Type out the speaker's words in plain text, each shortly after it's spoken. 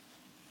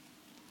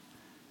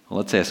Well,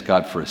 let's ask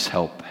God for his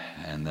help,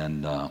 and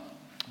then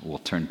we'll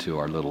turn to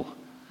our little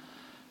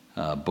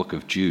book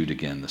of Jude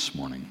again this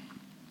morning.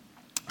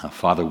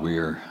 Father,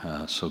 we're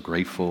so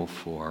grateful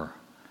for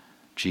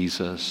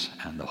Jesus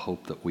and the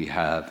hope that we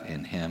have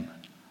in him.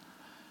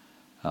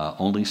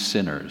 Only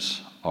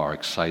sinners are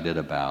excited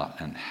about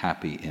and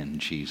happy in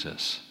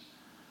Jesus.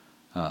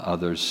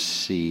 Others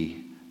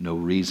see no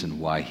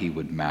reason why he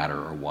would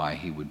matter or why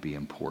he would be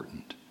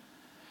important.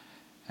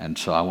 And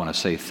so I want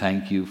to say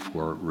thank you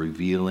for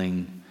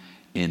revealing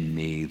in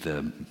me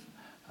the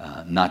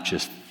not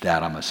just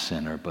that I'm a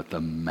sinner, but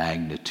the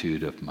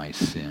magnitude of my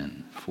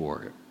sin.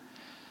 For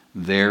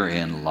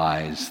therein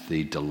lies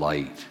the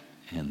delight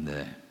in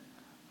the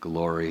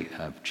glory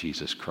of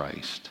Jesus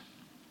Christ,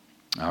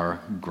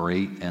 our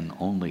great and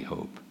only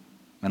hope.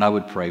 And I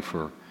would pray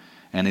for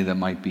any that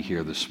might be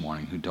here this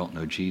morning who don't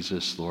know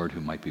Jesus, Lord, who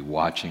might be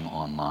watching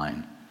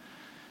online.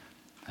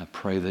 I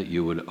pray that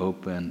you would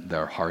open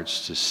their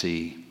hearts to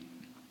see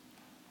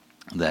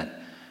that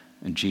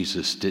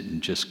Jesus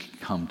didn't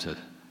just come to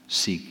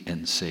seek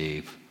and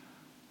save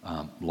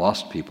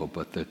lost people,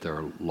 but that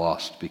they're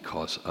lost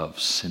because of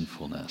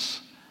sinfulness.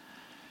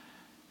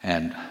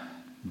 And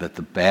that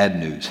the bad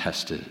news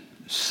has to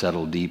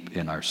settle deep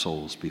in our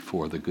souls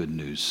before the good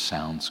news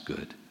sounds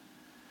good.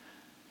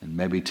 And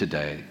maybe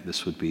today,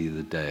 this would be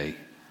the day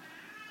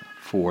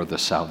for the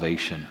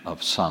salvation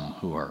of some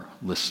who are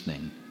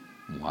listening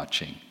and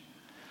watching.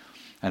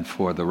 And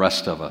for the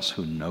rest of us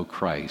who know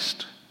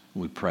Christ,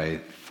 we pray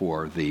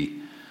for the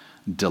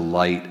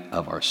delight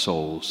of our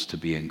souls to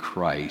be in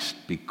Christ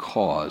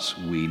because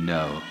we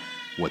know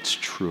what's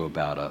true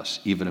about us,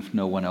 even if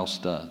no one else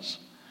does.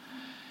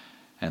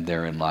 And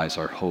therein lies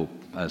our hope,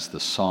 as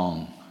the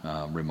song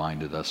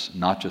reminded us,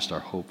 not just our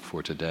hope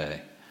for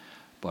today,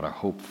 but our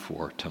hope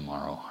for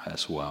tomorrow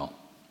as well.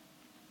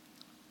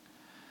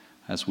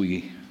 As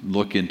we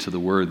look into the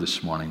Word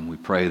this morning, we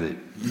pray that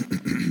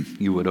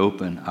you would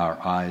open our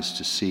eyes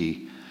to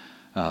see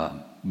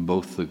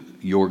both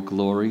your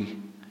glory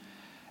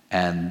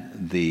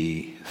and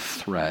the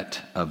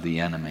threat of the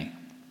enemy.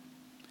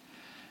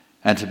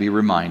 And to be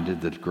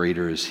reminded that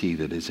greater is he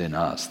that is in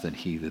us than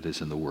he that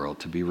is in the world.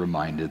 To be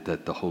reminded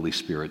that the Holy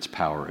Spirit's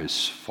power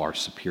is far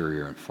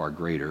superior and far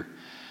greater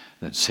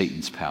than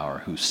Satan's power,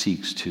 who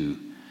seeks to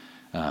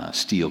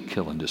steal,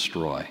 kill, and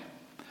destroy,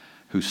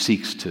 who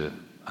seeks to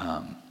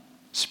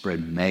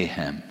spread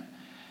mayhem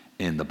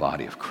in the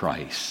body of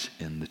Christ,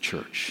 in the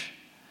church,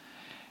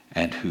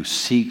 and who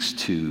seeks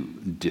to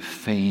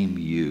defame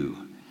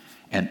you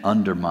and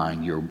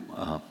undermine your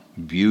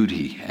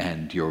beauty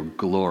and your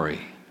glory,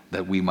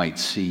 that we might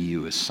see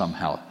you as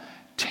somehow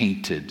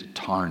tainted,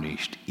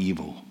 tarnished,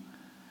 evil.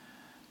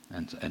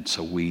 And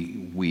so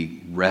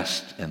we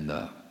rest in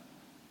the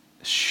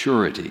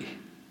surety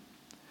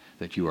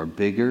that you are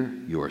bigger,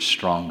 you are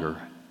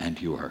stronger,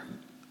 and you are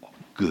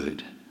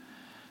good,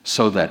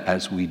 so that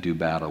as we do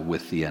battle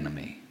with the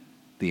enemy,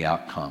 the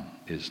outcome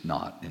is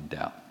not in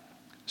doubt.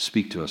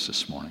 Speak to us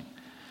this morning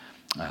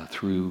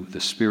through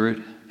the Spirit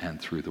and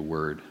through the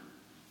Word.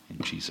 In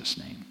Jesus'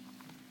 name,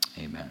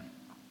 amen.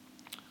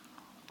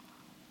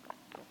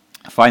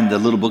 Find the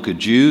little book of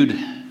Jude,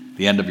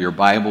 the end of your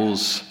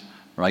Bibles,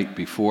 right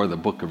before the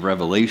book of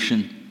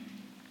Revelation.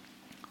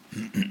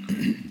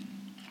 If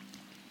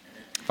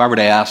I were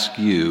to ask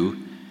you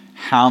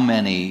how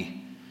many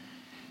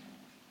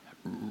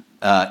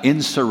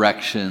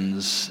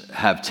insurrections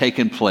have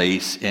taken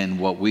place in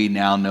what we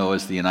now know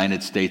as the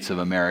United States of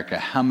America,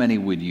 how many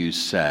would you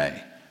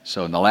say?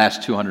 So in the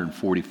last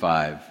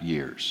 245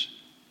 years.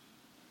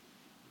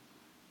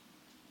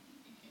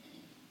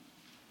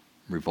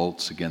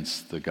 Revolts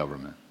against the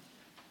government.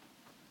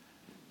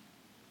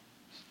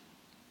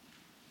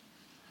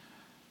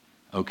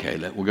 Okay,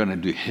 we're going to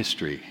do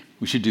history.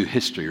 We should do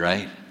history,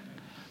 right?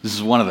 This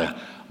is one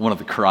of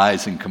the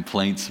cries and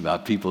complaints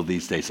about people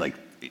these days, like,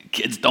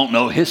 kids don't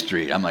know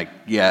history. I'm like,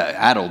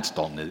 yeah, adults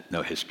don't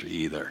know history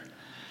either.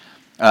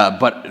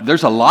 But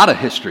there's a lot of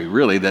history,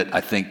 really, that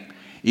I think,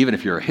 even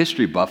if you're a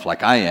history buff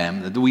like I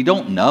am, that we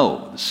don't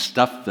know. The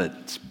stuff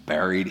that's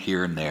buried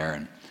here and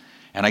there.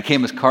 And I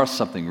came across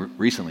something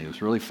recently. It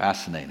was really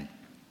fascinating.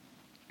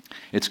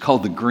 It's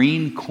called the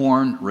Green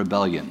Corn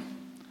Rebellion.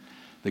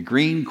 The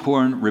Green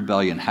Corn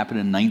Rebellion happened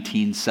in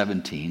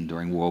 1917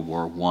 during World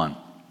War I.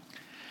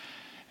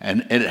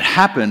 And it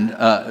happened,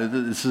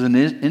 this is an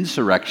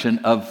insurrection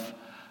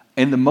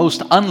in the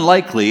most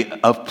unlikely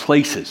of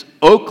places,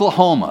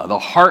 Oklahoma, the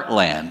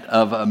heartland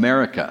of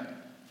America.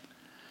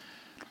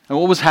 And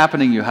what was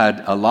happening, you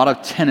had a lot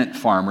of tenant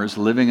farmers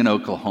living in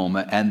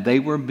Oklahoma, and they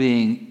were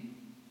being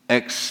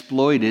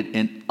exploited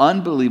in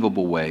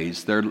unbelievable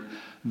ways.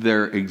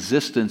 Their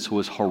existence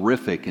was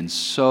horrific in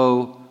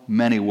so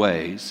many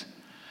ways.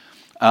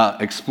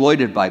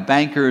 Exploited by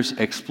bankers,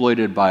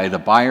 exploited by the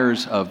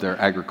buyers of their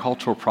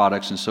agricultural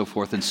products and so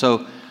forth. And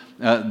so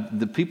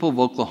the people of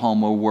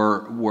Oklahoma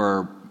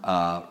were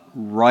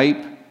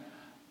ripe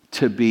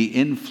to be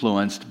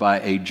influenced by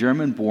a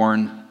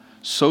German-born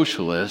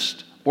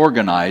socialist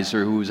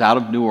organizer who was out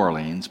of New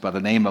Orleans by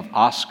the name of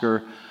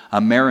Oscar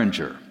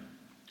Ameringer.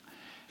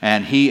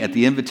 And he, at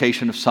the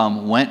invitation of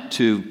some, went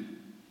to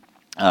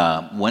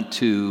Oklahoma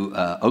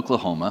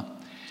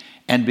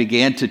and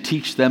began to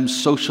teach them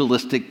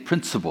socialistic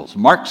principles,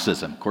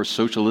 Marxism. Of course,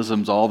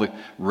 socialism's all the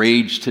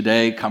rage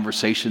today,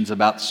 conversations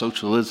about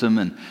socialism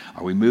and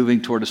are we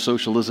moving toward a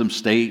socialism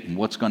state and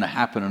what's going to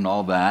happen and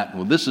all that.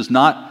 Well, this is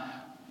not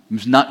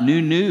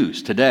new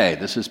news today.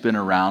 This has been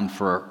around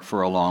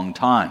for a long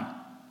time.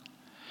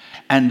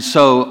 And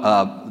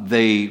so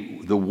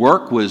the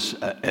work was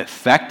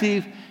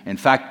effective. In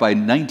fact, by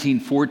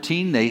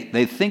 1914,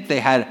 they think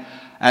they had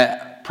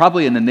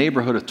probably in the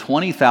neighborhood of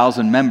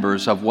 20,000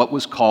 members of what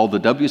was called the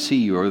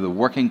WCU, or the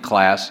Working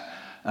Class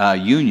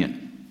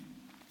Union.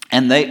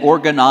 And they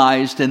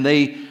organized, and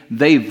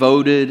they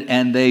voted,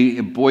 and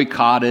they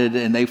boycotted,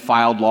 and they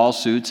filed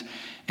lawsuits.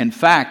 In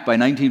fact, by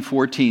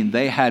 1914,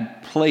 they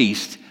had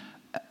placed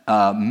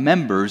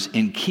members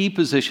in key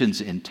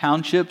positions in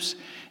townships,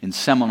 in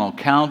Seminole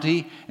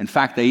County. In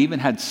fact, they even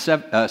had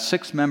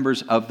 6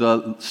 members of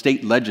the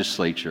state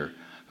legislature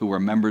who were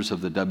members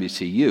of the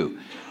WCU.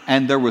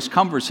 And there was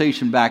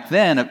conversation back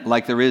then,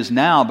 like there is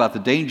now, about the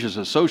dangers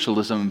of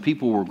socialism, and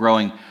people were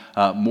growing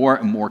more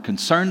and more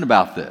concerned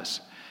about this.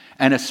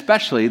 And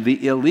especially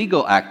the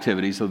illegal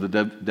activities of the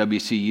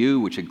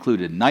WCU, which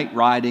included night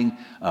riding,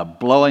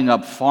 blowing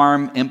up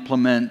farm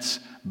implements,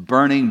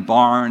 burning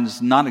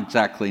barns, not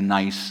exactly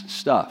nice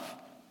stuff.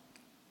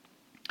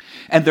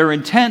 And their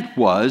intent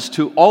was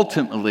to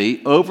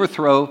ultimately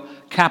overthrow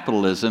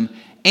capitalism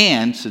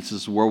and, since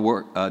this is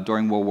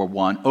during World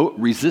War I,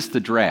 resist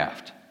the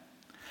draft.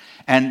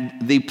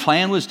 And the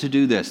plan was to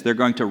do this. They're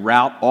going to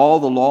rout all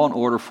the law and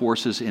order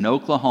forces in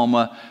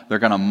Oklahoma. They're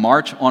going to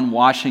march on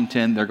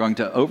Washington. They're going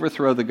to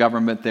overthrow the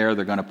government there.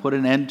 They're going to put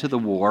an end to the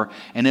war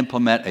and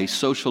implement a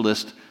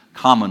socialist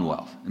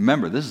commonwealth.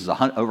 Remember, this is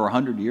over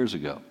 100 years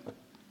ago,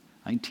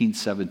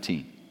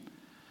 1917.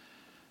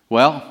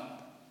 Well,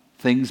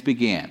 things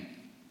began.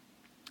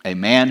 A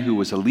man who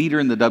was a leader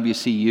in the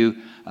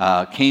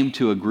WCU came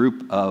to a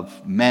group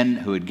of men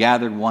who had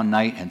gathered one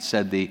night and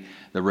said, the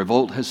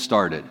revolt has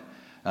started.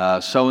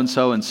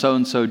 So-and-so and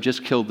so-and-so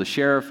just killed the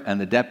sheriff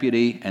and the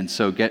deputy, and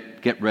so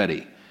get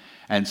ready.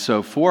 And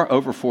so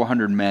over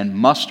 400 men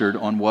mustered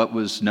on what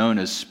was known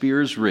as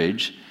Spears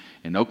Ridge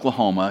in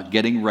Oklahoma,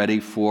 getting ready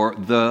for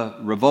the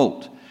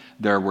revolt.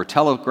 There were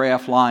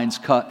telegraph lines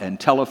cut and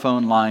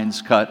telephone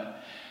lines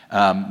cut.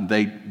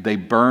 They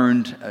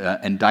burned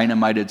and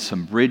dynamited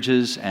some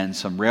bridges and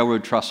some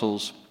railroad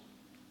trestles,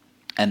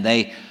 and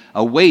they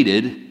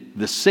awaited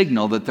the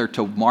signal that they're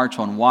to march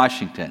on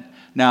Washington.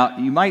 Now,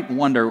 you might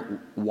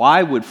wonder,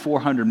 why would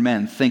 400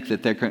 men think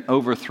that they could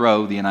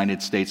overthrow the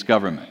United States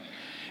government?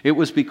 It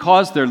was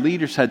because their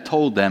leaders had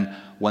told them,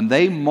 when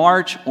they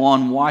march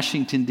on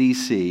Washington,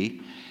 D.C.,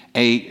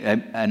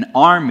 an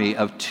army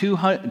of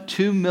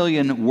 2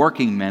 million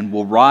working men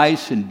will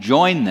rise and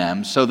join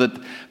them, so that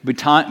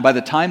by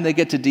the time they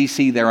get to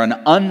D.C., they're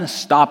an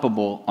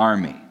unstoppable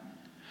army.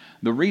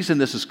 The reason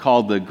this is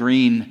called the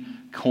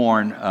Green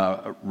Corn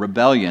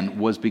Rebellion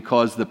was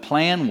because the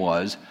plan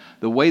was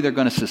the way they're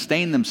going to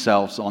sustain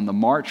themselves on the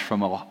march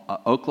from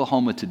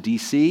Oklahoma to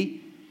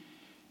D.C.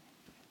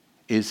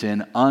 is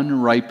in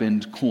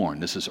unripened corn.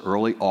 This is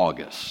early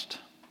August.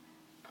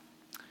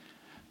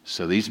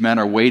 So these men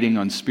are waiting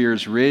on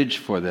Spears Ridge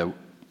for the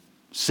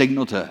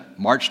signal to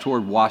march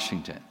toward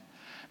Washington.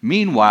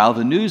 Meanwhile,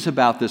 the news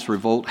about this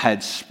revolt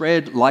had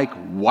spread like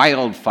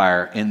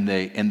wildfire in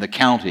the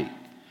county.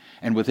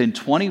 And within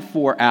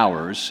 24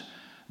 hours,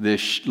 the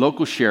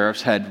local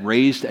sheriffs had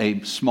raised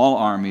a small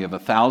army of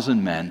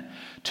 1,000 men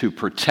to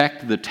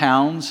protect the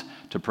towns,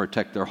 to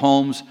protect their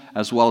homes,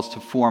 as well as to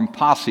form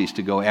posses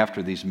to go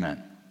after these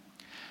men.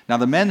 Now,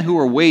 the men who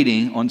were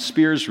waiting on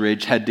Spears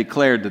Ridge had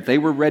declared that they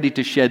were ready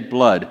to shed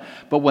blood,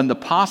 but when the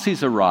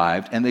posses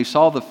arrived and they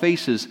saw the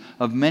faces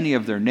of many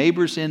of their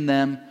neighbors in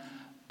them,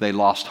 they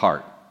lost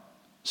heart.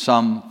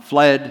 Some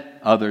fled,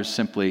 others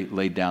simply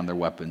laid down their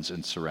weapons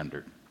and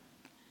surrendered.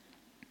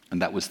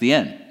 And that was the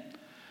end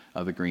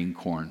of the Green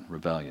Corn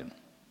Rebellion.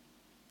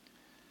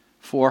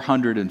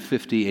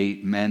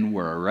 458 men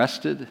were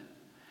arrested,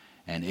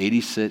 and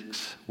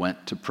 86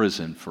 went to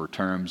prison for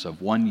terms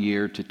of 1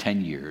 year to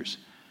 10 years,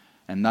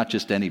 and not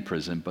just any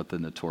prison, but the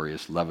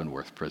notorious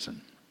Leavenworth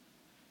prison.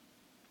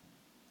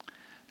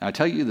 Now, I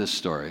tell you this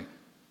story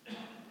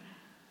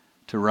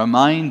to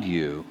remind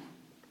you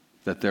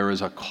that there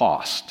is a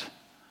cost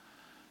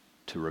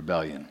to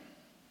rebellion.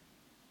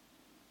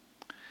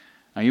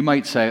 Now, you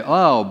might say,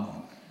 oh,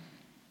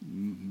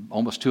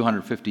 almost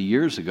 250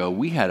 years ago,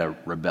 we had a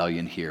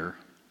rebellion here,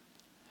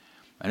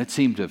 and it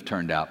seemed to have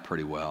turned out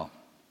pretty well.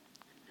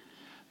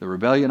 The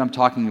rebellion I'm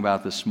talking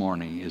about this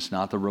morning is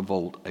not the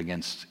revolt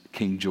against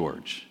King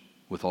George,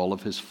 with all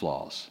of his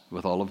flaws,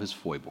 with all of his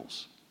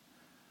foibles,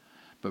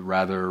 but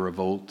rather a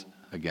revolt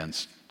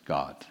against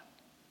God,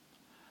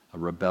 a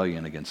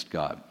rebellion against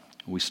God.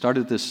 We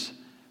started this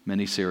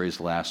mini-series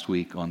last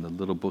week on the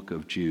little book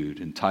of Jude,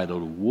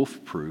 entitled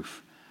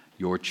Wolf-Proof,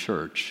 Your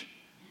Church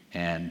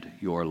and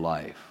Your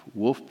Life.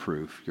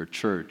 Wolf-Proof, Your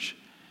Church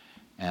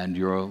and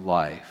Your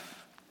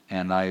Life.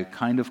 And I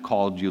kind of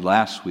called you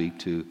last week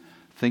to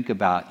think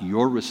about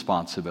your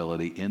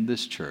responsibility in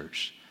this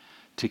church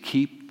to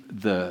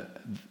keep the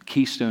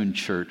Keystone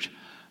Church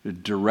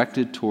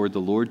directed toward the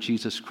Lord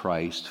Jesus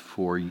Christ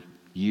for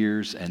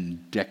years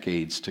and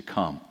decades to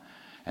come.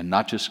 And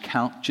not just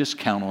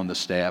count on the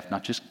staff,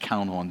 not just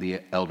count on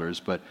the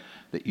elders, but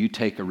that you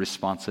take a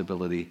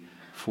responsibility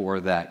for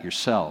that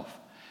yourself.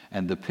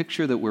 And the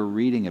picture that we're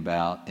reading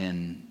about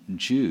in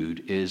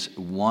Jude is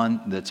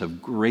one that's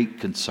of great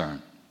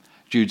concern.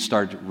 Jude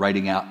started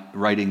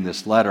writing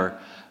this letter.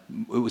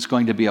 It was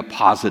going to be a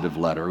positive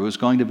letter. It was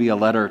going to be a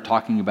letter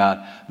talking about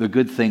the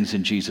good things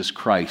in Jesus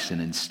Christ.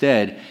 And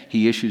instead,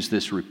 he issues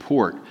this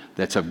report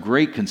that's of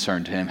great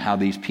concern to him, how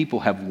these people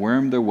have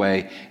wormed their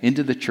way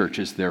into the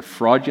churches. They're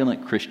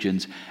fraudulent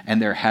Christians,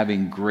 and they're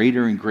having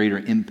greater and greater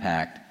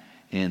impact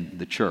in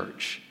the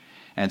church.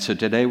 And so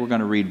today we're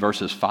going to read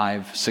verses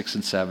 5, 6,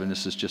 and 7.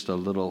 This is just a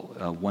little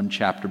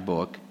one-chapter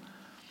book.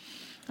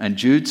 And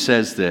Jude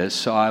says this,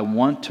 "So I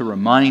want to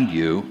remind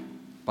you,"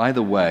 by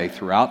the way,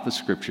 throughout the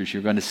scriptures,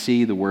 you're going to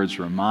see the words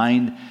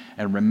remind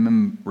and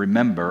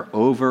remember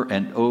over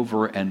and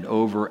over and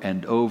over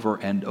and over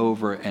and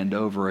over and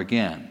over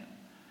again.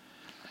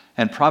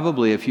 And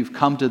probably if you've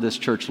come to this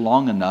church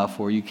long enough,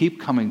 or you keep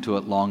coming to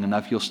it long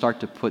enough, you'll start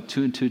to put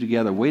two and two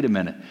together. Wait a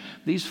minute,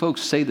 these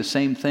folks say the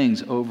same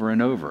things over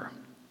and over.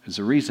 There's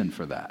a reason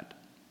for that.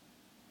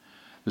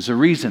 There's a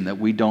reason that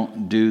we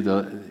don't do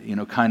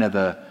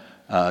the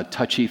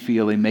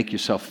touchy-feely, make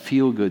yourself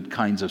feel good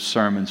kinds of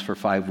sermons for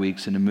 5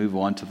 weeks and to move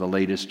on to the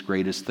latest,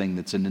 greatest thing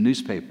that's in the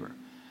newspaper.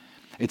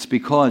 It's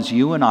because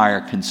you and I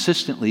are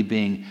consistently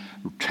being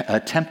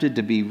attempted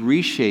to be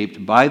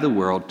reshaped by the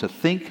world, to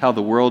think how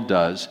the world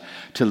does,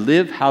 to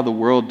live how the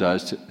world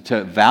does,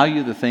 to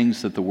value the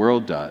things that the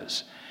world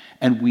does.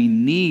 And we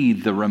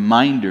need the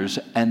reminders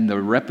and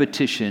the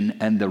repetition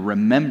and the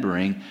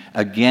remembering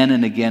again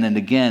and again and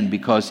again,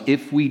 because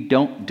if we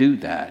don't do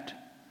that,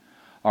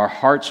 our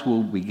hearts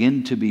will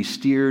begin to be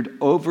steered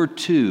over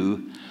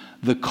to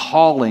the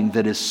calling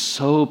that is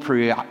so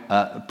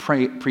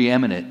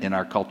preeminent in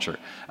our culture.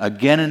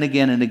 Again and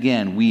again and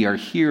again, we are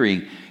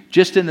hearing,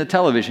 just in the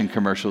television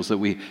commercials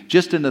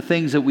just in the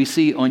things that we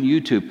see on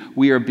YouTube,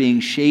 we are being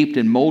shaped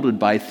and molded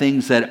by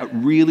things that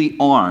really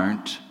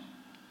aren't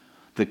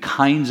the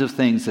kinds of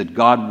things that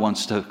God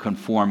wants to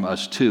conform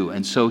us to.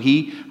 And so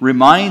he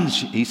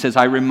says,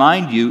 "I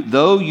remind you,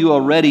 though you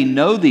already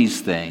know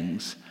these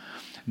things,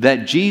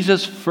 that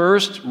Jesus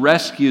first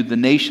rescued the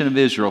nation of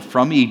Israel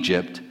from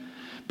Egypt,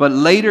 but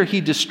later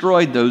he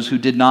destroyed those who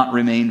did not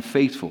remain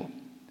faithful.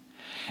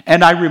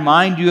 And I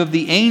remind you of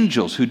the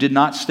angels who did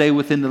not stay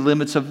within the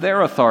limits of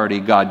their authority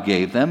God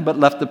gave them, but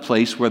left the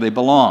place where they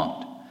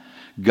belonged.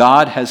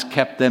 God has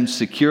kept them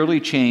securely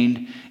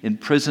chained in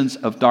prisons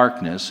of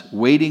darkness,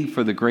 waiting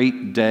for the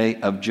great day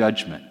of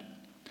judgment.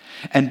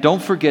 And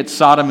don't forget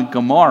Sodom and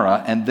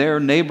Gomorrah and their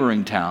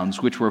neighboring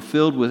towns, which were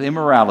filled with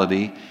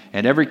immorality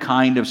and every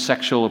kind of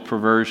sexual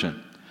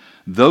perversion.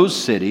 Those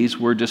cities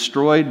were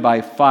destroyed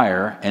by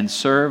fire and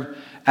served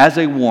as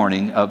a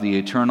warning of the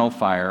eternal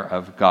fire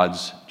of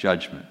God's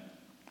judgment."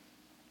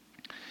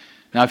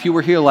 Now, if you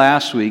were here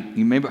last week,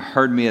 you may have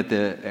heard me at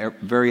the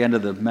very end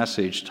of the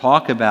message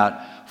talk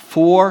about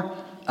 4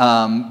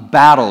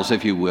 battles,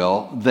 if you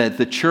will, that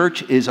the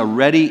church is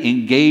already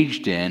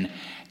engaged in,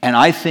 and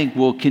I think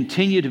will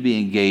continue to be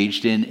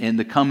engaged in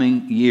the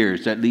coming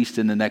years, at least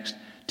in the next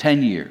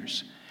 10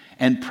 years.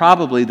 And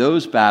probably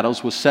those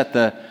battles will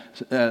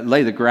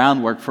lay the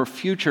groundwork for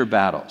future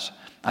battles.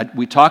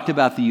 We talked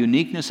about the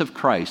uniqueness of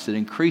Christ, that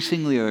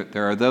increasingly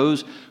there are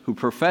those who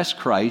profess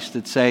Christ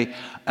that say,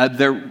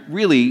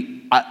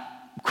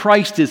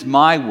 Christ is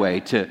my way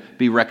to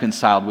be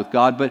reconciled with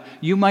God, but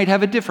you might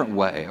have a different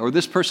way, or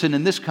this person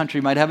in this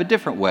country might have a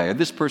different way, or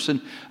this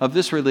person of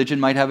this religion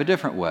might have a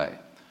different way.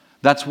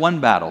 That's one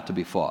battle to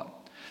be fought.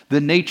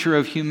 The nature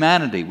of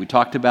humanity. We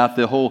talked about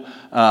the whole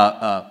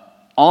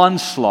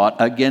onslaught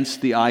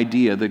against the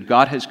idea that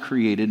God has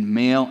created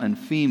male and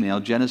female,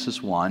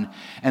 Genesis 1,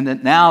 and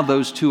that now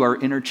those two are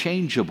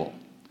interchangeable.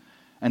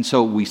 And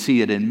so we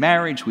see it in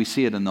marriage, we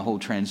see it in the whole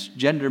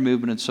transgender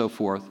movement and so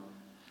forth.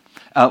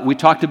 We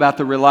talked about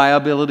the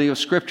reliability of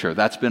Scripture.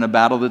 That's been a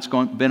battle that's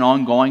been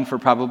ongoing for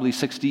probably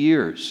 60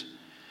 years.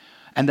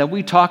 And then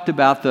we talked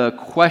about the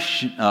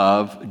question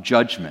of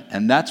judgment,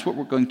 and that's what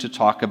we're going to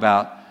talk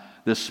about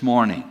this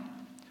morning.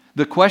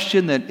 The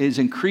question that is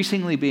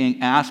increasingly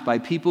being asked by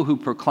people who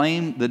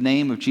proclaim the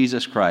name of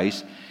Jesus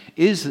Christ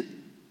is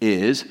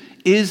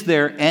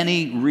there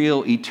any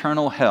real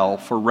eternal hell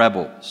for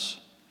rebels?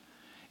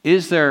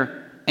 Is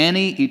there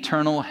any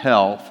eternal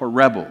hell for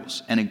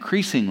rebels? And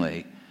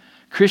increasingly,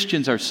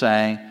 Christians are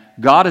saying,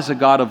 God is a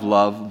God of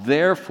love,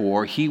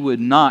 therefore he would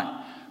not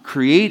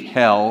create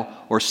hell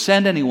or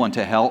send anyone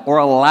to hell or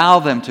allow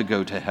them to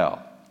go to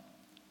hell.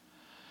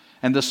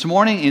 And this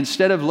morning,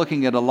 instead of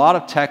looking at a lot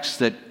of texts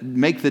that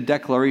make the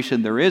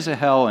declaration there is a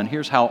hell and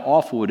here's how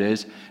awful it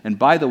is, and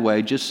by the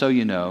way, just so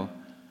you know,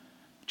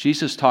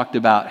 Jesus talked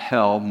about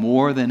hell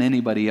more than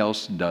anybody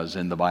else does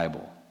in the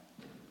Bible,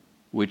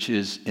 which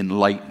is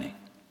enlightening.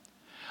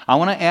 I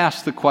want to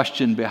ask the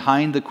question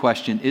behind the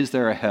question, is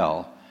there a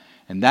hell?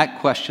 And that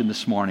question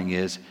this morning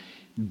is,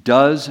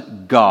 does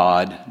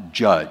God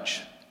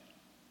judge?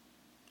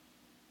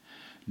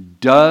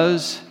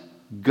 Does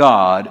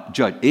God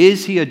judge?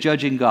 Is he a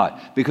judging God?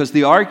 Because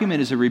the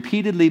argument is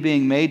repeatedly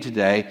being made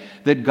today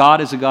that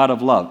God is a God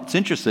of love. It's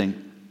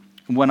interesting.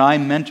 When I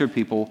mentor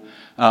people,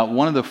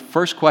 one of the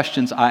first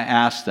questions I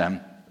ask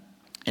them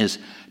is,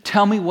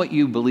 tell me what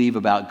you believe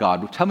about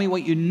God. Tell me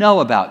what you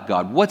know about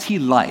God. What's he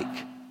like?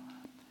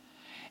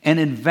 And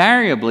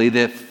invariably,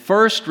 the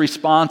first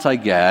response I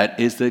get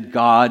is that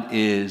God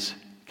is,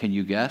 can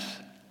you guess?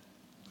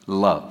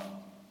 Love.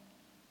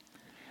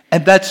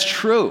 And that's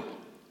true.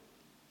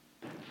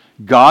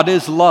 God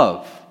is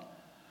love.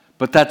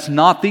 But that's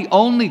not the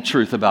only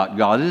truth about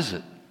God, is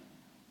it?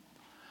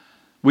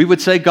 We would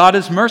say God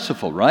is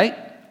merciful, right?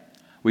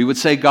 We would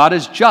say God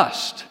is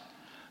just.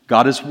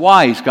 God is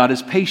wise. God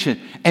is patient.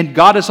 And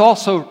God is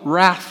also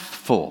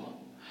wrathful.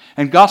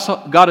 And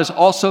God is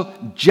also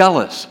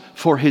jealous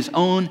for his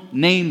own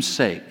name's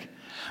sake.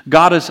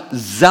 God is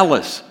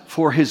zealous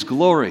for his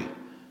glory.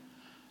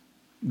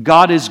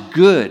 God is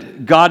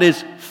good. God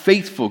is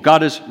faithful.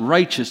 God is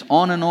righteous.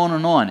 On and on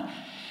and on.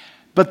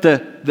 But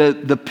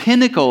the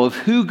pinnacle of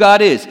who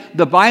God is,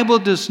 the Bible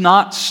does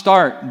not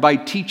start by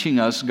teaching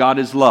us God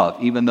is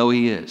love, even though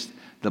he is.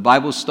 The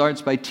Bible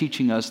starts by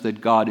teaching us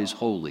that God is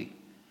holy.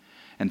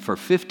 And for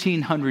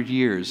 1,500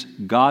 years,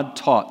 God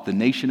taught the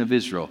nation of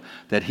Israel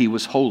that he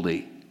was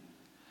holy.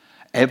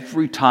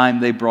 Every time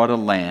they brought a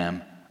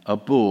lamb, a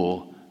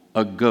bull,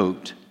 a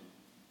goat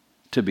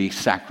to be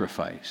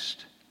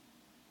sacrificed.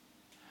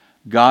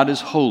 God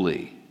is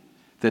holy,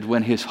 that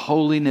when his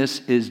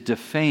holiness is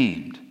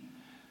defamed,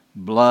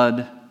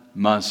 blood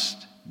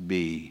must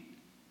be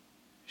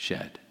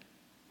shed.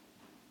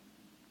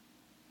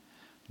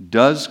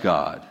 Does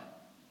God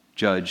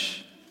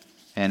judge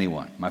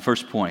anyone? My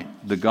first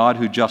point, the God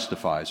who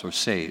justifies or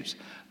saves,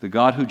 the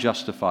God who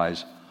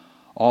justifies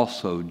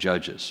also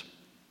judges.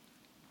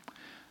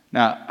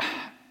 Now,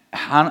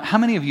 how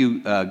many of you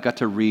got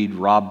to read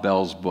Rob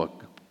Bell's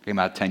book? Came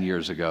out 10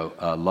 years ago,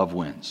 Love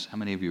Wins. How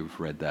many of you have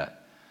read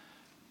that?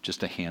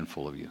 Just a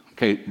handful of you.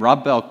 Okay,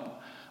 Rob Bell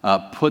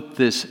put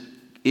this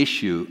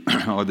issue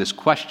or this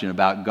question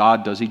about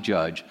God, does he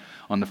judge,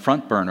 on the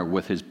front burner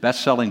with his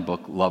best-selling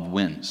book, Love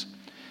Wins.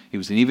 He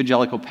was an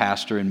evangelical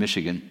pastor in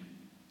Michigan,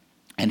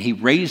 and he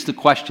raised the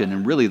question,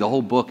 and really the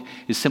whole book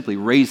is simply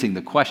raising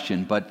the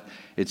question, but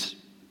it's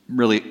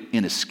really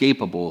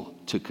inescapable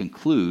to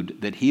conclude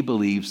that he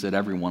believes that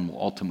everyone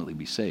will ultimately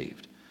be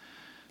saved.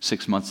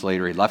 6 months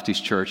later, he left his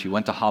church, he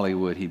went to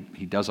Hollywood,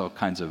 he does all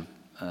kinds of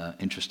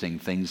interesting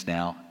things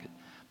now.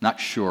 Not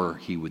sure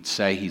he would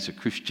say he's a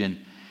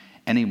Christian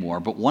anymore,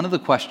 but one of the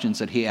questions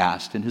that he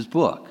asked in his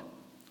book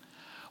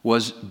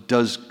was,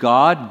 does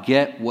God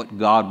get what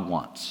God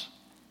wants?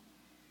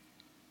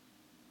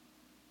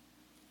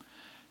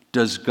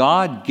 Does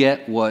God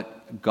get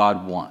what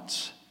God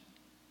wants?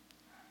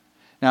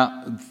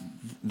 Now,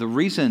 the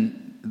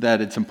reason that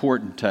it's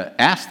important to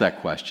ask that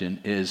question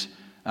is,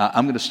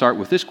 I'm going to start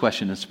with this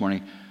question this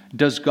morning.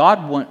 Does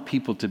God want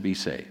people to be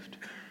saved?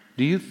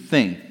 Do you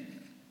think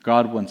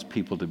God wants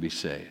people to be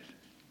saved?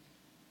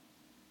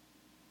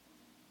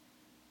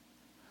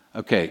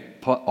 Okay,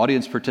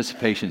 audience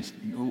participation.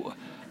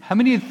 How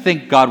many of you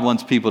think God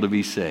wants people to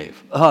be saved?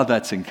 Oh,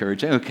 that's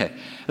encouraging. Okay,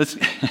 let's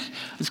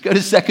go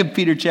to 2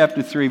 Peter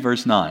chapter 3,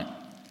 verse 9.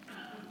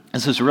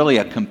 This is really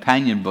a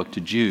companion book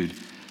to Jude.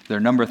 There are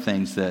a number of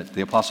things that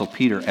the Apostle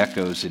Peter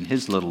echoes in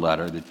his little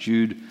letter that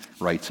Jude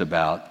writes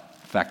about.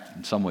 In fact,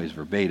 in some ways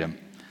verbatim.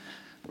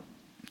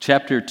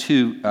 Chapter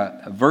 3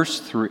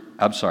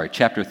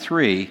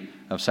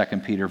 of 2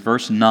 Peter,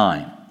 verse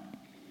 9.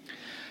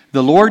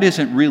 The Lord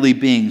isn't really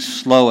being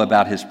slow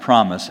about his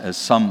promise, as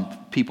some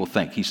people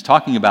think. He's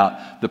talking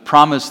about the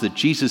promise that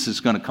Jesus is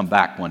going to come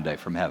back one day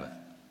from heaven.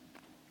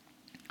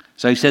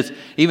 So he says,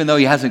 even though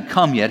he hasn't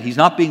come yet, he's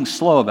not being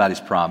slow about his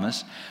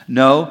promise.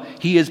 No,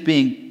 he is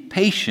being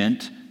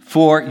patient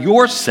for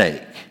your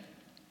sake.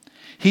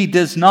 He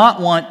does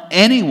not want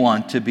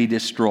anyone to be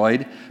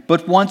destroyed,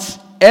 but wants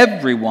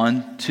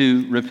everyone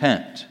to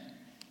repent.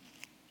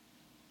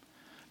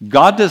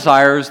 God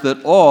desires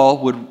that all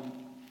would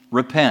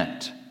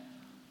repent.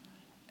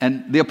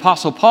 And the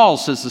Apostle Paul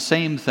says the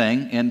same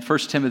thing in 1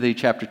 Timothy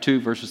chapter 2,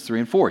 verses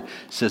 3 and 4. It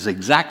says the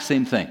exact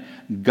same thing.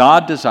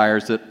 God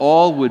desires that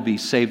all would be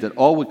saved, that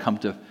all would come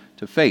to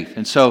faith.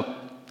 And so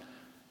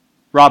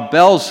Rob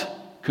Bell's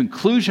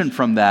conclusion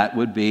from that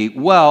would be,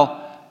 well,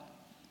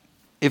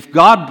 if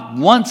God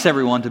wants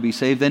everyone to be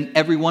saved, then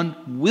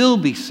everyone will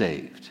be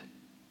saved.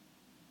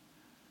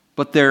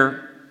 But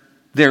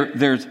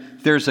there's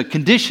a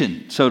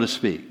condition, so to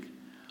speak.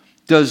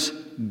 Does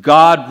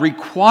God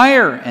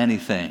require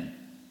anything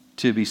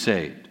to be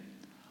saved?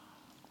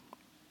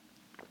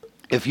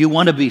 If you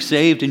want to be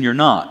saved and you're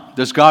not,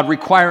 does God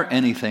require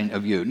anything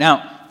of you?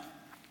 Now,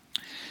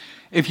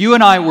 if you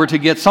and I were to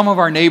get some of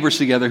our neighbors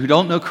together who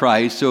don't know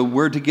Christ, so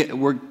we're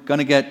going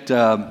to get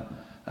some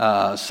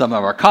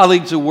of our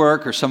colleagues at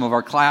work or some of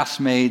our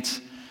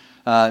classmates,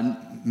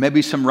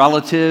 maybe some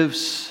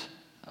relatives.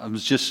 I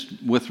was just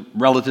with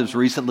relatives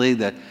recently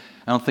that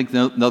I don't think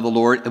know the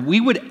Lord. We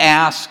would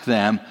ask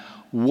them,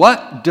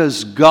 what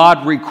does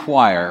God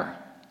require?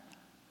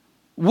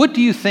 What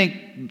do you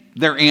think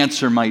their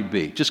answer might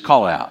be? Just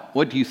call it out.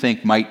 What do you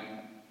think might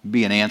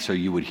be an answer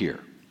you would hear?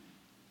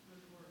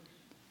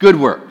 Good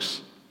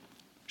works.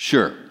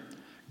 Sure.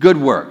 Good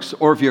works.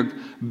 Or if you're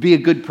be a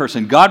good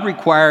person. God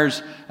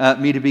requires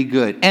me to be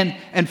good.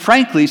 And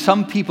frankly,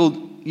 some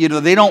people,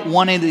 they don't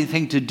want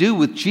anything to do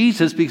with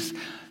Jesus because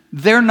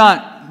they're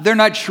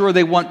not sure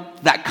they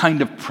want that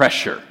kind of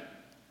pressure.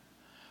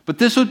 But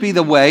this would be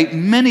the way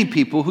many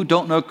people who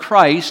don't know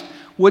Christ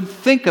would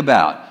think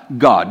about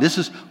God.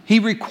 He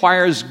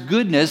requires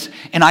goodness,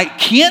 and I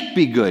can't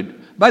be good.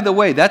 By the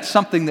way, that's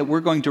something that we're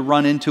going to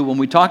run into when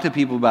we talk to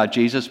people about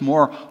Jesus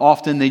more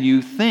often than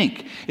you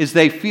think, is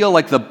they feel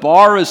like the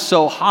bar is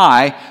so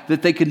high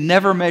that they could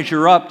never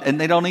measure up, and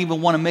they don't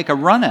even want to make a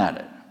run at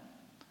it.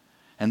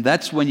 And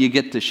that's when you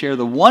get to share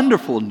the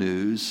wonderful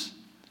news.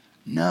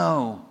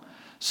 No,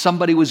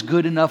 somebody was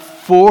good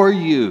enough for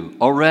you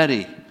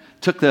already,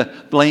 took the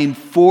blame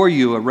for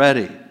you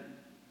already.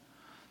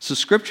 So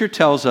Scripture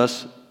tells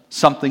us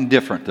something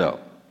different,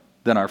 though,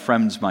 than our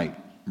friends might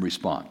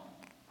respond.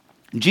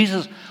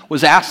 Jesus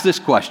was asked this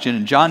question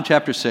in John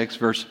chapter 6,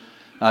 verse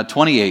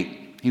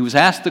 28. He was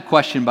asked the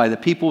question by the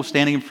people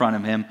standing in front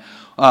of him.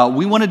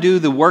 We want to do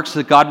the works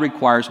that God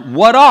requires.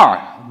 What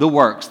are the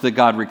works that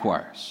God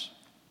requires?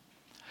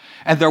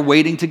 And they're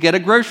waiting to get a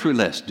grocery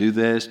list. Do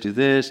this, do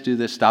this, do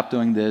this. Stop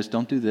doing this.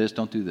 Don't do this,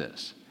 don't do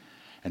this.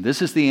 And this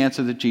is the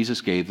answer that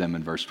Jesus gave them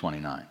in verse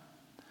 29.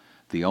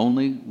 The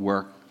only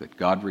work that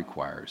God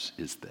requires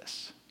is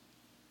this: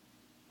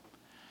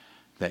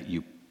 that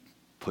you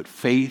put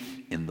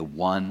faith in the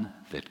one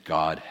that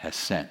God has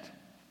sent.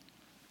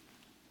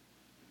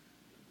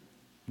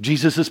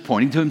 Jesus is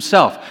pointing to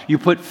himself. You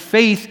put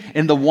faith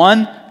in the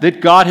one that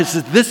God has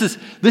sent.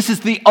 This is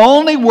the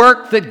only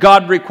work that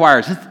God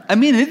requires. I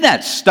mean, isn't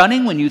that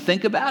stunning when you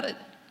think about it?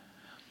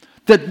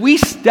 That we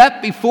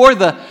step before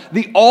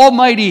the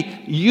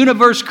almighty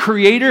universe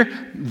creator,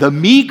 the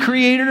me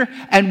creator,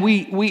 and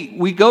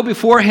we go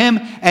before him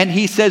and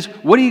he says,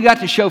 what do you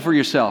got to show for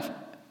yourself?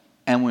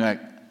 And we're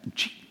like,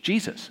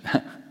 Jesus,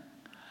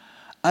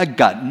 I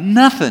got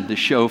nothing to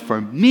show for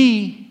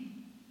me,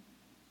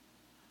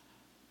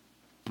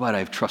 but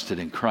I've trusted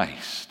in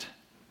Christ.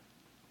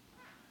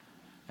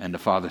 And the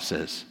Father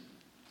says,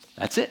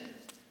 that's it.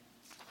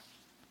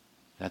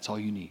 That's all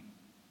you need.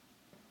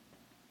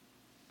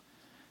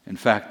 In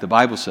fact, the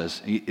Bible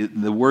says,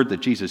 the word that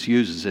Jesus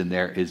uses in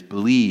there is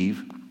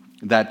believe.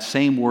 That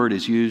same word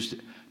is used,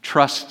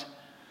 trust,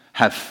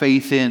 have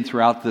faith in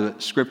throughout the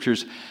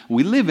Scriptures.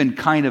 We live in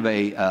kind of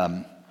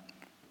a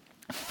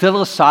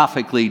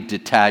philosophically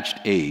detached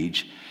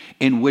age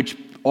in which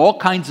all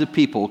kinds of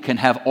people can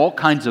have all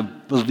kinds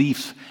of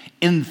beliefs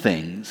in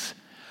things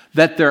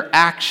that their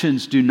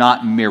actions do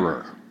not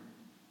mirror.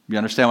 You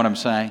understand what I'm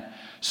saying?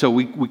 So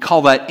we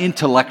call that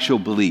intellectual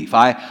belief.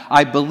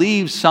 I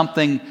believe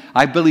something,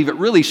 I believe it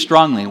really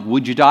strongly.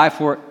 Would you die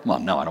for it? Well,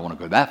 no, I don't want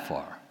to go that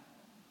far.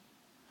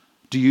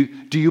 Do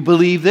you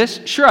believe this?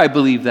 Sure, I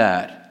believe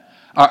that.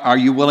 Are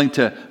you willing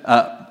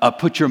to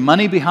put your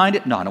money behind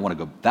it? No, I don't want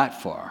to go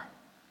that far.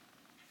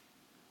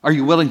 Are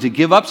you willing to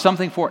give up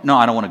something for it? No,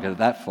 I don't want to go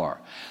that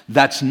far.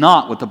 That's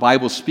not what the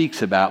Bible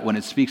speaks about when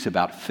it speaks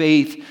about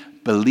faith,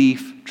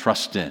 belief,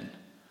 trust in.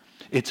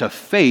 It's a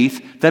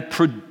faith that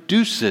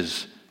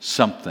produces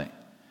something.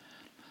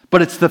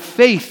 But it's the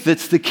faith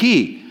that's the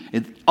key.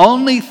 The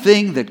only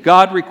thing that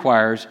God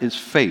requires is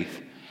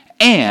faith.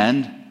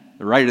 And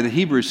the writer of the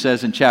Hebrews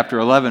says in chapter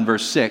 11,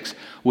 verse 6,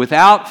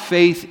 without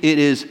faith it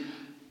is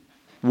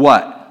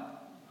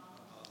what?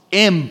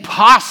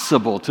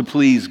 Impossible to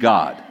please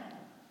God.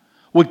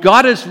 What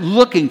God is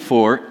looking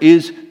for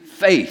is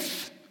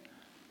faith.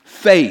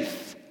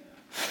 Faith.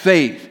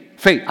 Faith.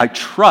 Faith. I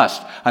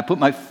trust. I put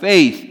my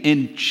faith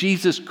in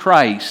Jesus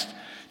Christ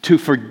to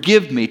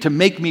forgive me, to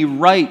make me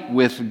right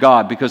with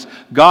God, because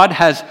God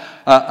has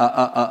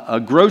a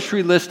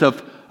grocery list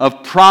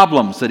of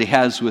problems that he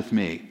has with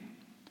me,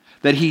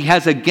 that he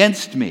has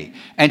against me,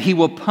 and he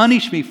will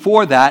punish me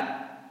for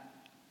that,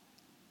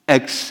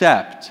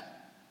 except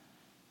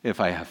if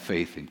I have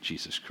faith in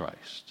Jesus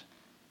Christ.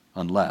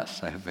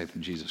 Unless I have faith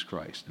in Jesus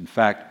Christ. In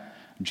fact,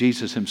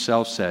 Jesus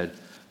himself said,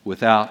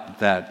 without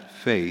that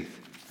faith,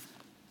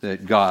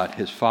 that God,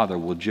 his Father,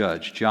 will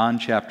judge. John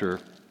chapter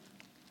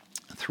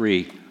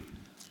 3,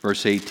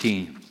 verse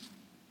 18.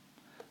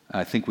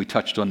 I think we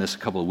touched on this a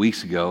couple of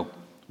weeks ago.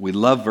 We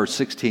love verse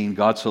 16.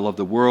 God so loved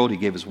the world, he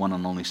gave his one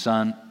and only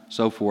Son,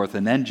 so forth.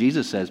 And then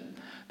Jesus says,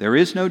 there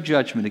is no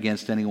judgment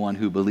against anyone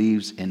who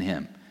believes in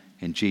him,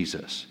 in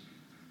Jesus,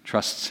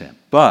 trusts him.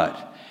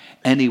 But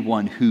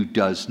anyone who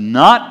does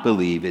not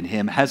believe in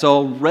him has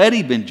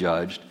already been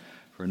judged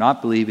for not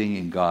believing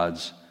in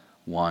God's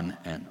one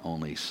and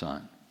only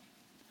Son.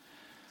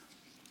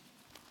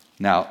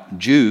 Now,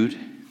 Jude,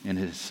 in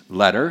his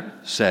letter,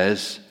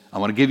 says, I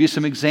want to give you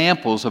some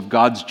examples of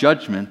God's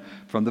judgment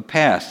from the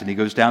past. And he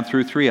goes down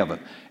through 3 of them.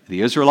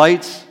 The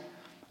Israelites,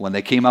 when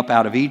they came up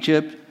out of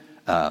Egypt,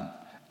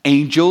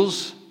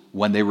 angels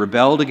when they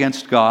rebelled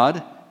against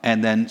God,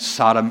 and then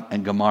Sodom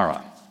and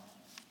Gomorrah.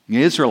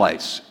 The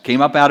Israelites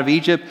came up out of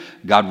Egypt.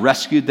 God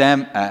rescued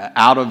them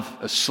out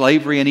of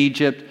slavery in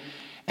Egypt.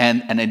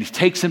 And then he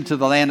takes them to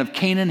the land of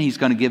Canaan. He's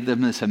going to give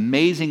them this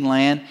amazing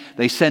land.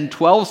 They send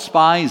 12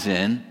 spies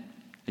in.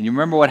 And you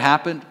remember what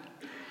happened?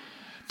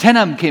 10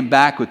 of them came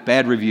back with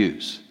bad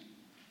reviews.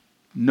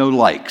 No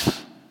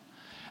likes.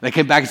 They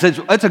came back and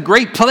said, it's a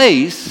great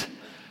place,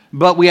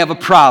 but we have a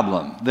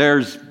problem.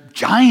 There's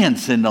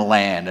giants in the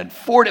land and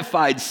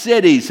fortified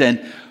cities,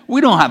 and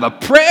we don't have a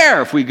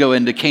prayer if we go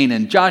into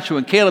Canaan. Joshua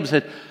and Caleb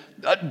said,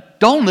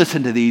 don't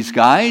listen to these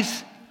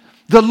guys.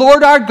 The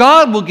Lord our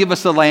God will give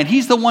us the land.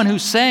 He's the one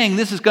who's saying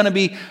this is going to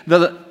be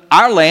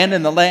our land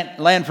and the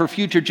land for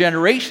future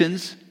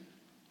generations.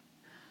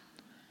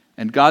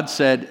 And God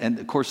said, and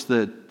of course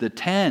the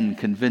 10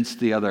 convinced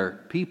the other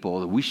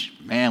people, we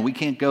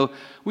can't go,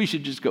 we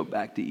should just go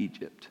back to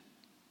Egypt.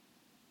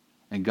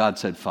 And God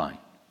said, fine.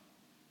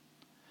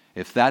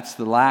 If that's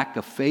the lack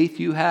of faith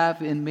you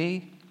have in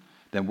me,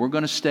 then we're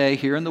going to stay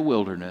here in the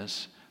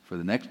wilderness for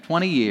the next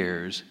 20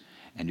 years,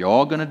 and you're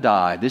all going to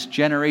die. This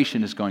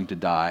generation is going to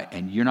die,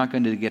 and you're not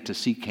going to get to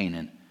see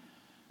Canaan.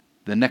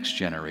 The next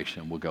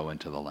generation will go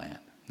into the land.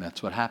 And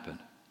that's what happened.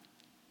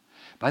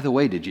 By the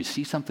way, did you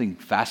see something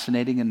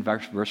fascinating in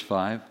verse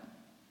 5?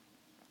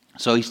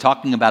 So he's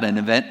talking about an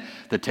event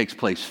that takes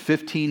place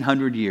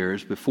 1,500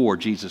 years before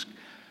Jesus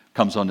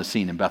comes on the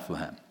scene in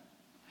Bethlehem.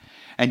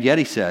 And yet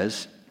he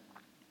says,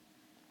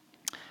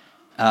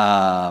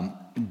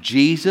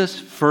 Jesus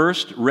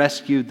first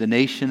rescued the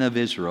nation of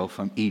Israel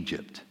from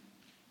Egypt.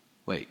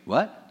 Wait,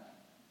 what?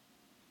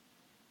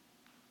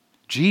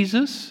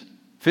 Jesus,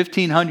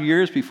 1,500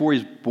 years before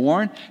he's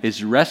born,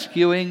 is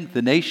rescuing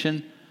the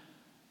nation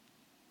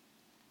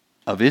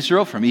of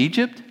Israel from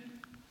Egypt?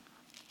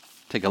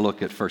 Take a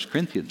look at 1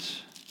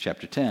 Corinthians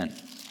chapter 10.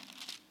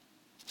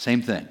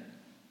 Same thing.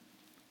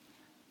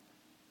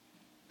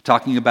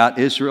 Talking about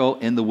Israel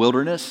in the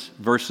wilderness,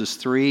 verses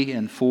 3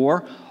 and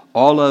 4.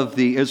 All of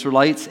the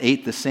Israelites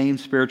ate the same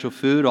spiritual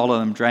food. All of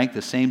them drank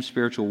the same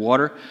spiritual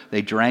water.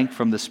 They drank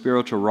from the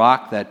spiritual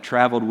rock that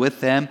traveled with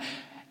them.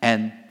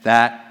 And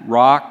that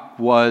rock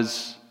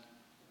was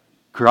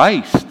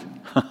Christ.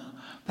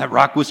 That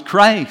rock was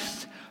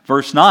Christ.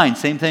 Verse 9,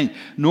 same thing.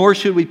 Nor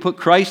should we put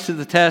Christ to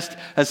the test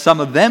as some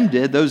of them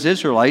did, those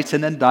Israelites,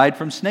 and then died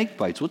from snake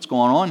bites. What's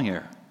going on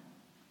here?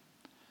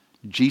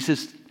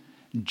 Jesus,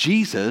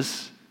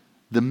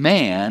 the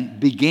man,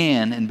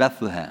 began in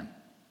Bethlehem.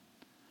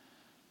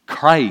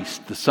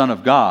 Christ, the Son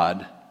of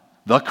God,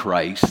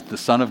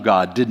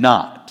 did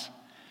not.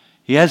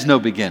 He has no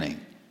beginning.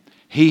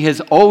 He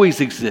has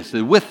always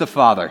existed with the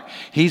Father.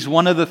 He's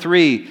one of the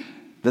three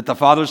that the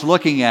Father's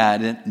looking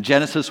at. In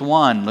Genesis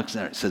 1, looks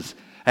at it, says,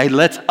 hey,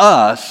 let's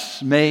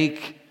us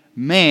make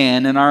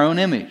man in our own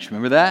image.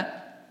 Remember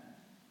that?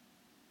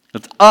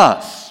 Let's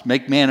us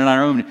make man in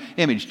our own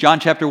image. John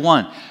chapter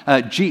 1,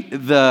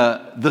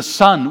 the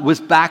Son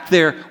was back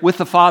there with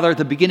the Father at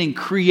the beginning,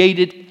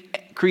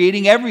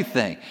 creating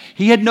everything.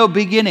 He had no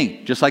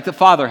beginning, just like the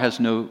Father has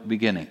no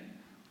beginning.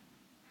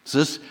 So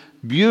this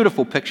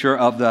beautiful picture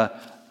of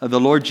the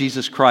Lord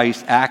Jesus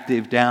Christ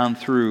active down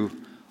through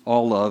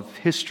all of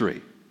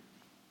history.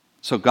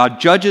 So God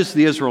judges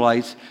the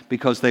Israelites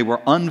because they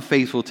were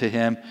unfaithful to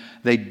Him.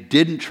 They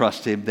didn't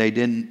trust Him. They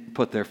didn't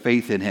put their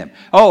faith in Him.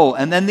 Oh,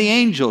 and then the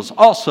angels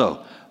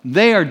also.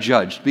 They are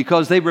judged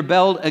because they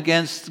rebelled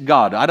against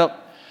God.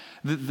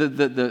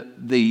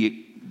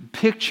 The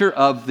picture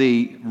of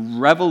the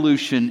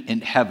revolution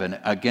in heaven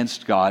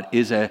against God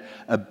is a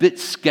bit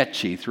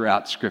sketchy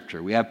throughout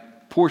Scripture. We have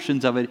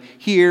portions of it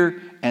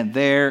here and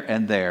there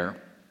and there.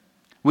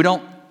 We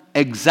don't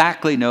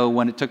exactly know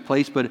when it took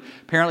place, but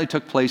apparently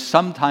took place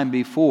sometime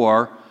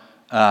before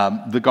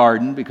the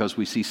garden, because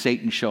we see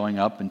Satan showing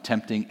up and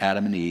tempting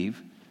Adam and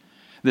Eve.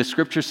 The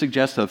Scripture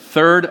suggests a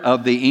third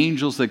of the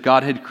angels that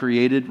God had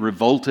created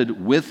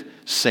revolted with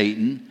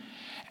Satan.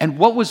 And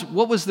what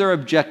was their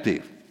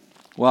objective?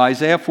 Well,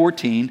 Isaiah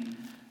 14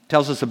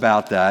 tells us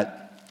about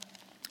that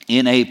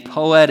in a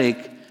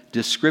poetic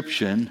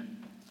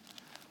description.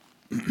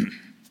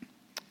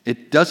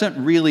 It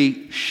doesn't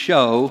really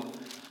show,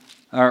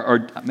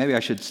 or maybe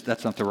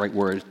that's not the right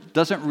word. It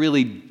doesn't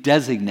really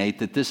designate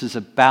that this is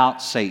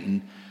about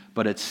Satan,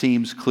 but it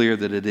seems clear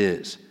that it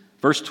is.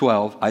 Verse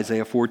 12,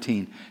 Isaiah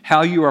 14.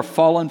 How you are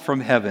fallen from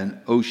heaven,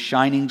 O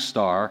shining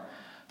star,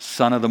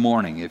 son of the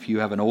morning. If you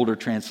have an older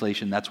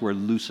translation, that's where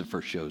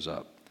Lucifer shows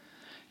up.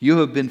 You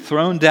have been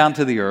thrown down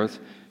to the earth,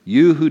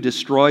 you who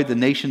destroyed the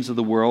nations of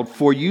the world,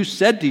 for you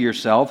said to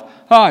yourself,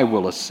 I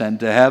will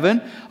ascend to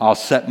heaven. I'll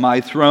set my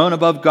throne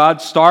above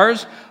God's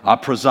stars. I'll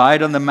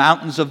preside on the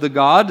mountains of the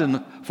God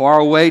and far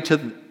away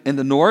in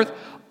the north.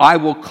 I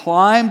will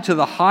climb to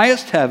the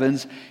highest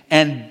heavens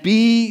and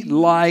be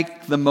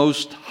like the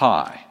Most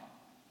High.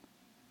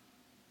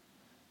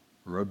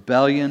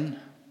 Rebellion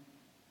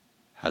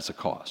has a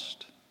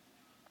cost.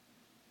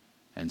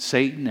 And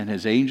Satan and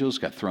his angels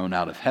got thrown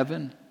out of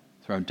heaven,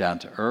 thrown down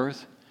to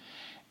earth.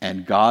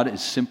 And God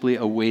is simply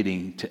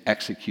awaiting to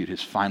execute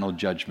his final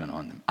judgment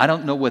on them. I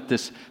don't know what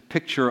this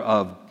picture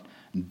of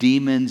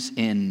demons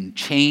in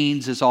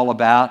chains is all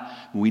about.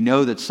 We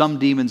know that some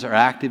demons are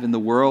active in the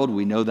world.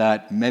 We know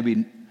that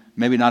maybe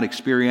not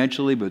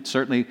experientially, but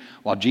certainly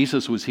while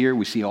Jesus was here,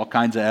 we see all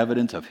kinds of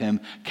evidence of him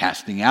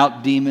casting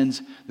out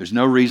demons. There's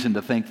no reason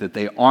to think that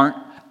they aren't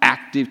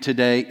active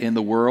today in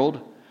the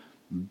world,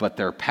 but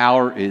their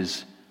power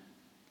is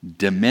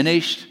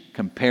diminished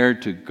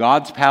compared to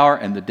God's power,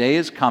 and the day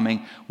is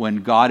coming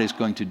when God is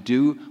going to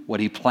do what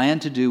he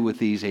planned to do with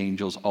these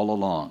angels all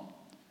along.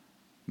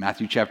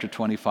 Matthew chapter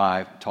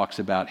 25 talks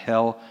about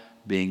hell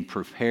being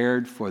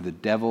prepared for the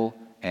devil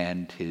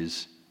and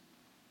his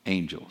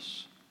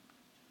angels.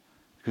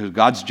 Because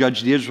God's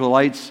judged the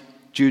Israelites,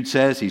 Jude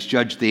says, he's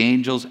judged the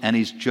angels, and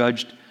he's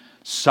judged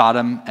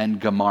Sodom and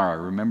Gomorrah.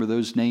 Remember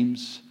those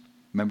names?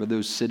 Remember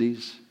those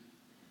cities?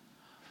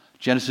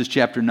 Genesis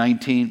chapter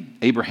 19,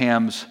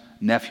 Abraham's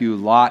nephew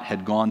Lot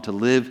had gone to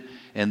live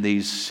in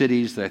these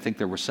cities. I think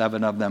there were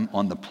 7 of them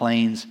on the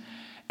plains,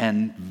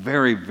 and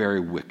very,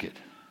 very wicked.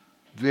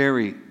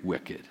 Very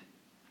wicked.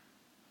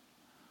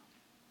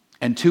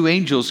 And 2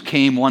 angels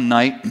came one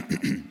night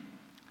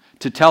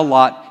to tell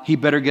Lot he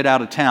better get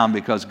out of town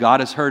because God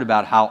has heard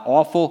about how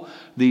awful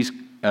these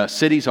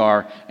cities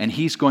are, and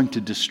he's going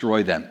to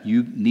destroy them.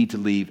 You need to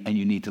leave, and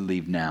you need to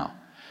leave now.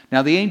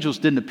 Now, the angels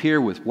didn't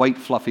appear with white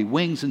fluffy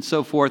wings and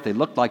so forth. They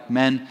looked like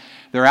men.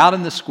 They're out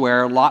in the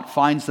square. Lot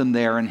finds them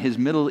there, and his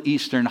Middle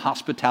Eastern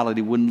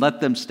hospitality wouldn't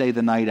let them stay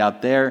the night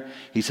out there.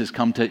 He says,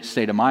 come to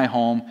stay to my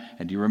home.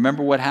 And do you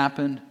remember what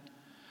happened?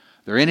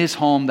 They're in his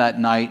home that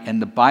night,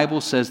 and the Bible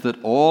says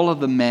that all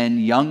of the men,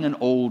 young and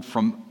old,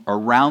 from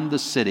around the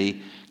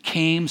city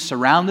came,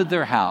 surrounded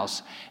their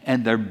house,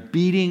 and they're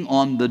beating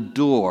on the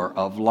door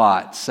of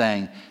Lot,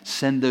 saying,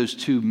 send those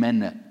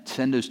 2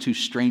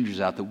 strangers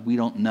out that we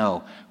don't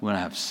know. We want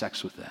to have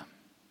sex with them.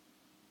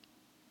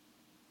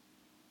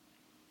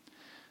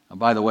 Now,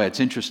 by the way,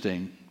 it's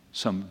interesting,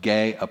 some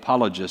gay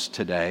apologists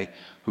today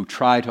who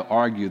try to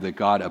argue that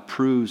God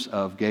approves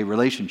of gay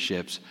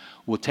relationships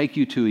will take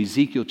you to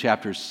Ezekiel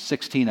chapter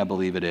 16, I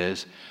believe it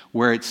is,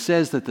 where it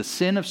says that the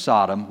sin of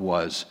Sodom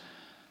was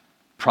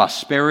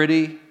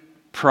prosperity,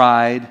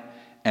 pride,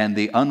 and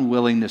the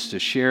unwillingness to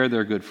share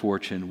their good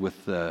fortune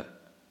with the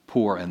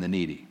poor and the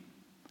needy.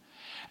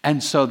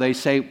 And so they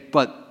say,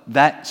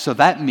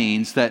 that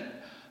means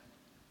that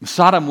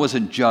Sodom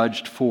wasn't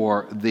judged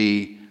for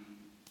the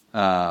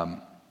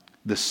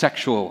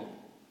sexual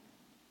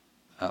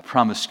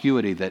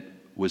promiscuity that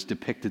was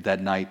depicted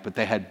that night, but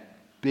they had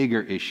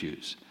bigger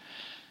issues.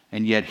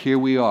 And yet here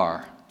we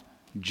are.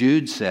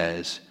 Jude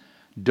says,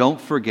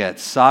 don't forget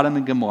Sodom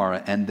and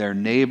Gomorrah and their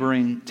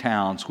neighboring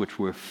towns, which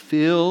were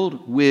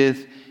filled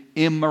with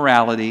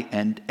immorality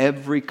and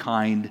every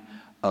kind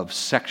of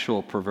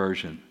sexual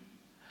perversion.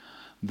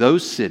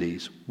 Those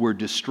cities were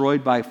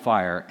destroyed by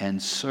fire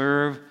and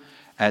serve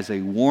as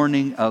a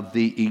warning of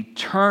the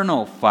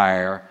eternal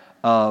fire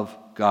of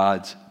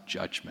God's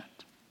judgment.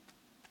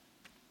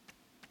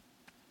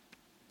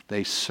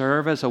 They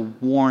serve as a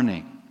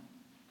warning.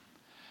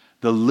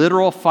 The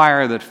literal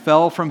fire that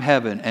fell from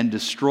heaven and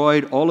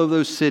destroyed all of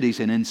those cities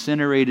and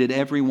incinerated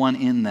everyone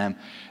in them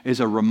is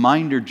a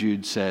reminder,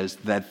 Jude says,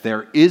 that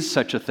there is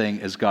such a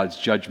thing as God's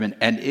judgment,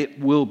 and it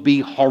will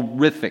be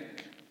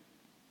horrific.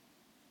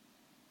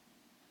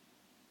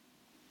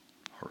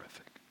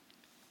 Horrific.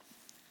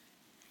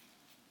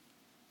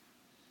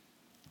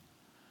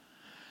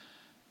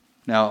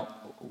 Now,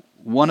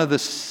 one of the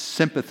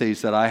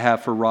sympathies that I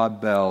have for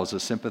Rob Bell is a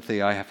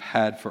sympathy I have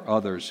had for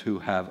others who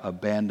have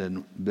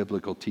abandoned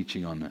biblical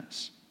teaching on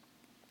this.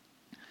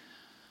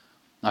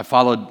 I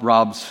followed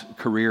Rob's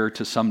career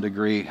to some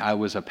degree. I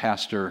was a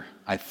pastor.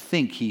 I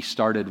think he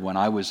started when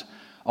I was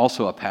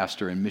also a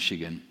pastor in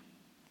Michigan.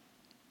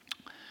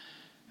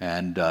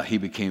 And he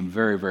became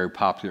very, very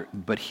popular.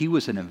 But he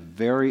was a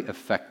very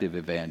effective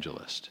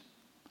evangelist.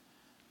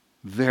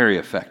 Very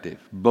effective,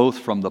 both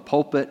from the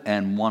pulpit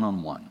and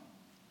one-on-one.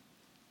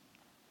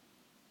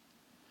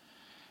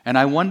 And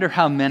I wonder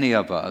how many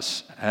of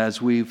us, as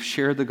we've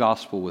shared the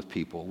gospel with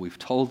people, we've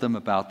told them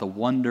about the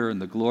wonder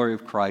and the glory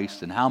of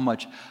Christ and how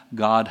much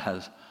God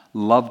has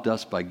loved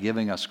us by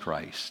giving us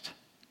Christ.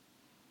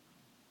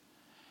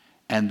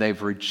 And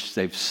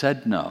they've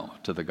said no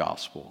to the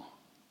gospel.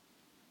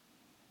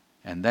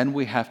 And then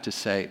we have to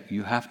say,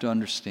 you have to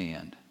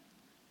understand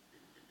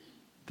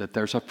that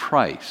there's a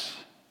price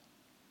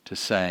to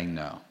saying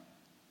no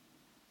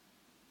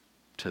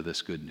to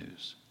this good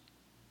news.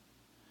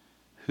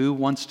 Who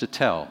wants to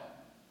tell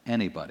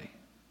anybody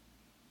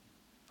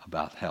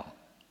about hell?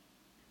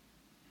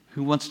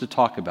 Who wants to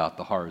talk about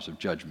the horrors of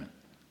judgment?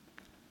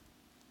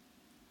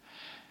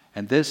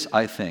 And this,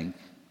 I think,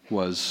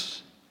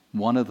 was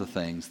one of the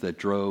things that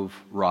drove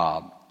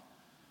Rob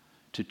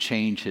to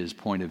change his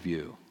point of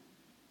view.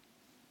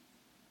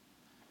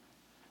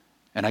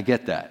 And I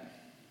get that.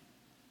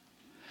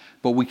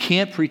 But we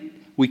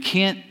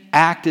can't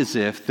act as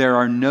if there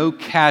are no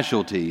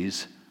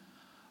casualties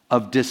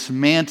of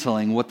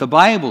dismantling what the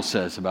Bible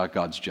says about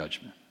God's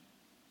judgment.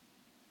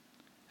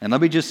 And let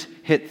me just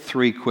hit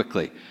 3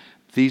 quickly.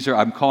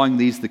 I'm calling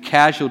these the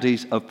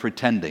casualties of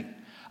pretending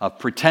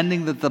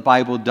that the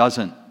Bible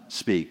doesn't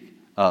speak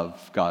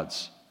of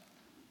God's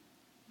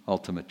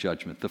ultimate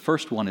judgment. The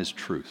first one is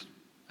truth.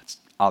 That's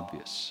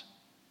obvious.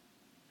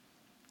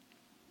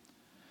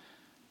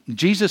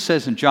 Jesus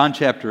says in John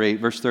chapter 8,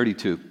 verse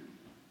 32,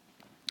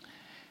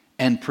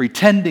 "And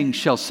pretending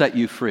shall set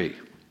you free."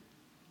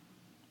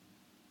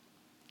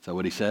 Is that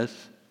what he says?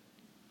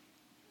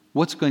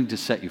 What's going to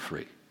set you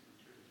free?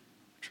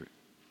 Truth.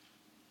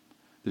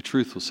 The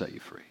truth will set you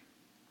free.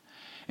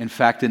 In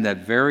fact, in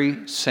that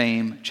very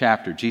same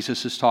chapter,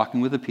 Jesus is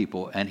talking with the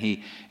people, and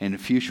he, in a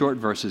few short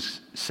verses,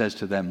 says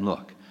to them,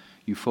 look,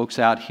 you folks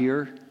out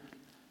here,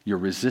 you're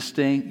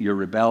resisting, you're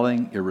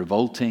rebelling, you're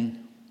revolting.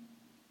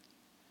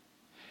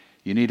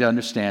 You need to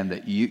understand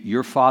that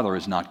your father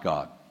is not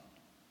God.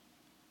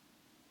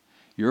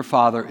 Your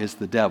father is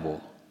the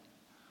devil,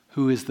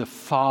 who is the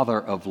father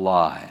of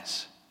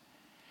lies.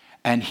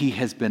 And he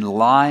has been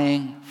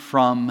lying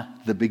from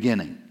the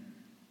beginning.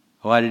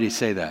 Why did he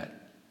say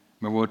that?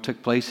 Remember what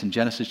took place in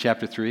Genesis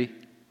chapter 3?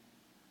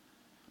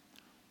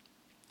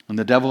 When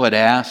the devil had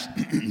asked,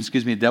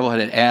 the devil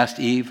had asked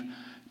Eve,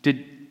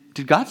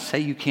 did God say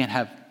you can't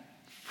have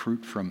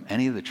fruit from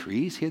any of the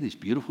trees here, these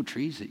beautiful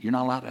trees, that you're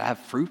not allowed to have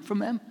fruit from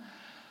them?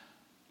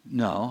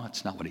 No,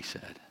 that's not what he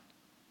said.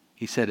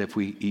 He said if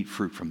we eat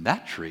fruit from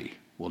that tree,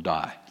 we'll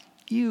die.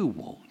 You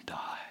won't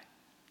die.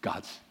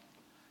 God's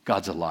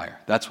a liar.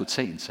 That's what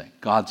Satan's saying.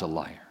 God's a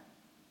liar.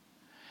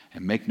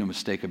 And make no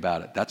mistake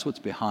about it, that's what's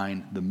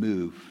behind the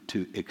move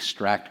to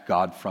extract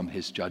God from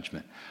his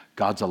judgment.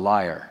 God's a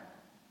liar.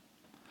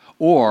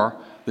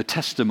 Or the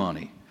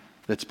testimony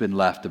that's been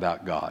left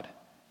about God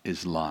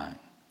is lying.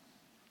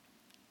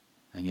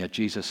 And yet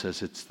Jesus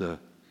says it's the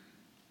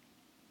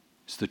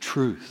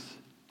truth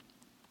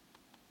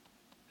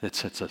that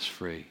sets us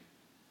free.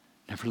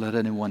 Never let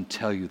anyone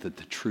tell you that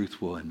the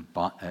truth will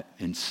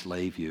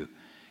enslave you.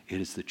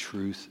 It is the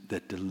truth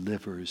that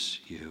delivers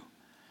you.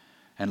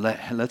 And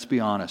let's be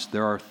honest,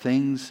 there are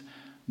things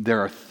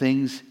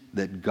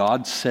that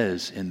God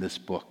says in this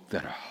book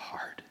that are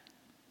hard.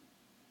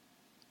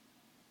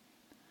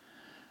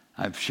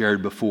 I've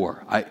shared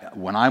before,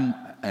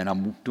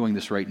 I'm doing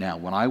this right now,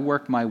 when I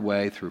work my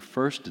way through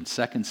 1st and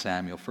 2nd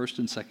Samuel, 1st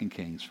and 2nd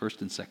Kings,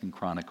 1st and 2nd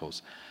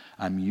Chronicles,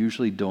 I'm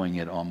usually doing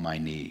it on my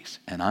knees.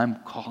 And I'm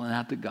calling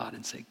out to God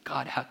and saying,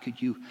 God, how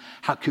could you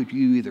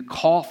either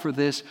call for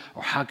this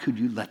or how could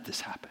you let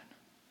this happen?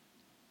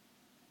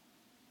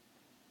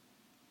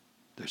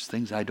 There's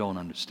things I don't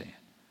understand.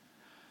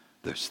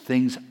 There's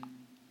things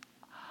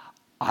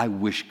I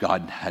wish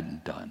God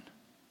hadn't done.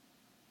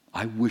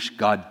 I wish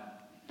God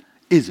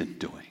isn't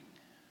doing.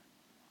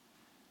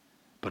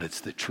 But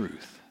it's the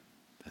truth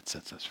that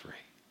sets us free.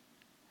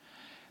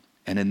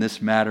 And in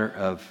this matter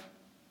of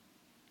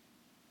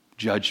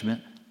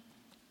judgment,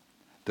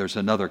 there's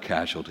another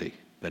casualty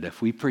that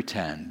if we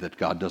pretend that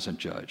God doesn't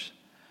judge,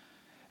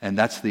 and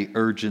that's the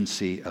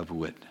urgency of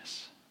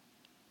witness.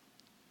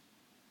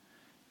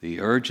 The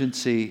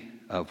urgency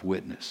of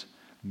witness.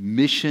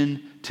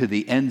 Mission to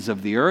the ends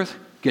of the earth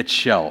gets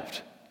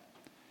shelved.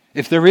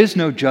 If there is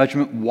no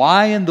judgment,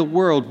 why in the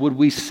world would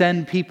we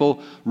send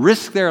people,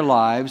 risk their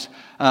lives,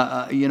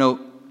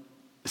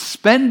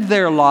 spend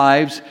their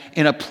lives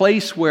in a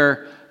place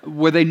where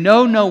they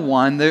know no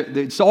one?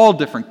 It's all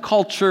different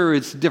culture,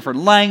 it's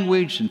different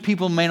language, and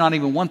people may not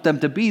even want them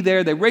to be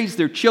there. They raise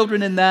their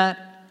children in that.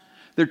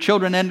 Their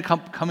children end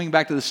up coming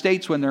back to the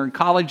States when they're in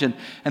college, and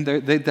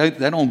they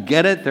don't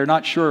get it. They're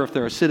not sure if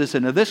they're a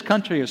citizen of this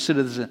country or a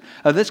citizen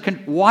of this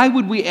country. Why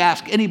would we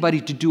ask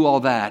anybody to do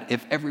all that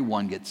if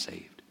everyone gets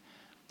saved?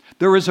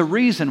 There is a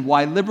reason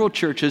why liberal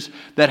churches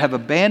that have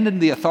abandoned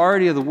the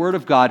authority of the Word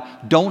of God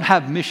don't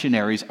have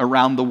missionaries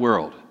around the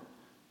world.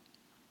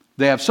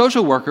 They have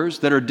social workers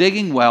that are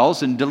digging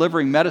wells and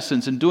delivering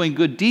medicines and doing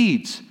good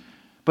deeds,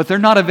 but they're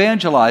not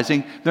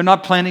evangelizing. They're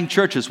not planting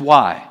churches.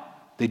 Why?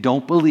 They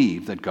don't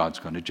believe that God's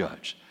going to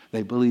judge.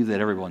 They believe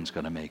that everyone's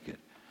going to make it.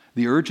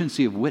 The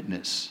urgency of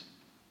witness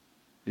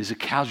is a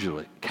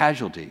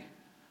casualty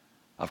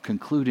of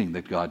concluding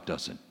that God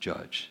doesn't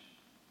judge.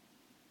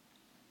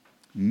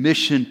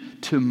 Mission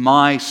to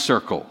my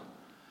circle,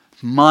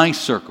 my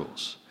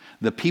circles,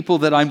 the people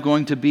that I'm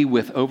going to be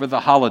with over the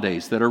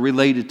holidays that are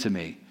related to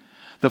me,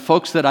 the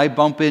folks that I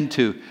bump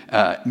into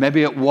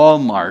maybe at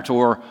Walmart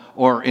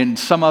or in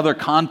some other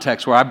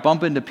context where I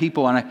bump into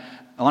people and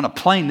on a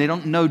plane, they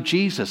don't know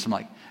Jesus. I'm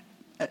like,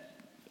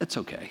 it's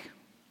okay.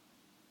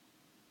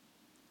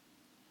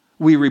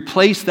 We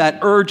replace that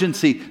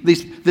urgency.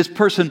 This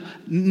person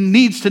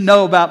needs to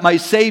know about my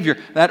Savior.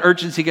 That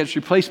urgency gets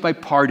replaced by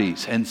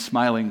parties and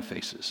smiling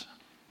faces.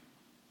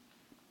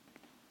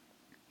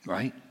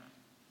 Right?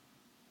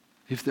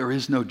 If there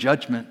is no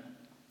judgment.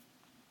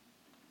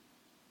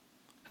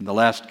 And the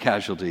last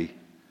casualty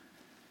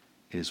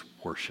is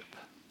worship.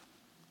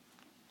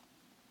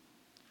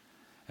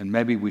 And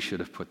maybe we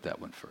should have put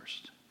that one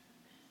first.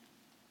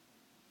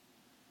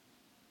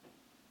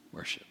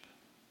 Worship.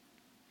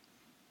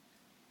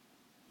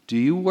 Do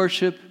you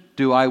worship?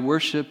 Do I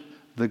worship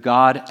the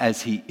God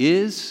as he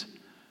is,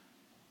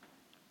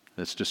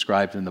 that's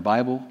described in the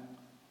Bible,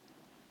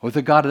 or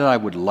the God that I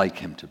would like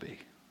him to be?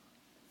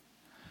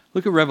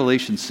 Look at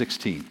Revelation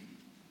 16.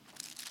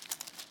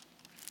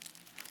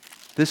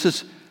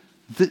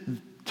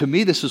 To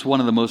me, this is one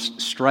of the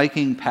most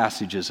striking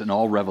passages in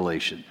all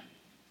Revelation.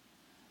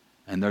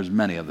 And there's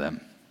many of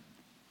them.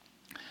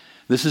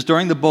 This is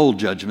during the bowl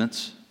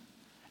judgments.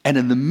 And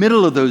in the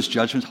middle of those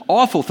judgments,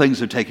 awful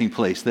things are taking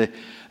place. These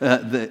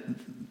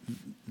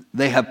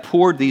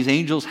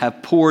angels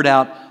have poured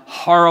out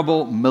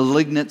horrible,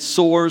 malignant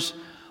sores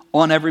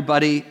on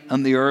everybody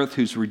on the earth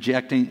who's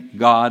rejecting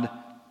God.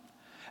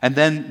 And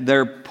then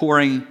they're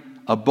pouring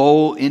a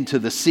bowl into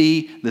the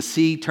sea. The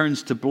sea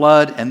turns to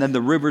blood, and then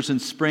the rivers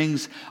and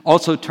springs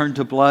also turn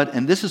to blood.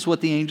 And this is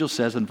what the angel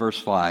says in verse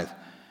 5.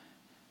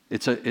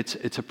 It's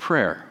a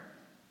prayer.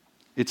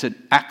 It's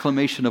an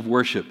acclamation of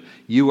worship.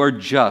 You are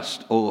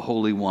just, O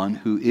Holy One,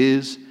 who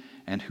is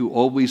and who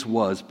always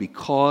was,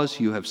 because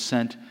you have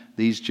sent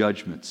these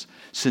judgments.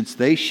 Since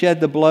they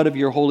shed the blood of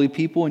your holy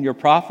people and your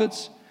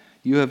prophets,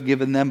 you have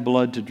given them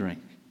blood to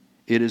drink.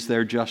 It is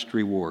their just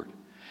reward.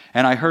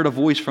 And I heard a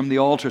voice from the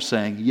altar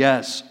saying,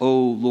 Yes, O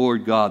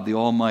Lord God, the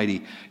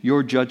Almighty,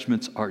 your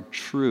judgments are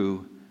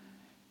true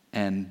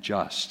and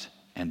just.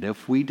 And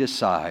if we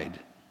decide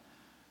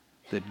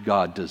that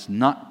God does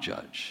not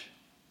judge,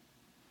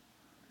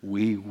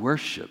 we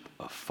worship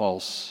a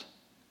false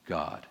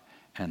God,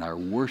 and our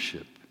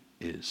worship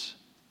is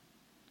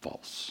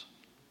false.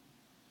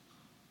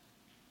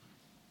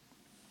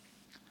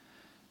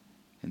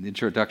 In the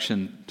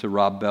introduction to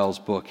Rob Bell's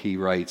book, he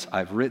writes,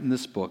 I've written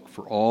this book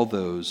for all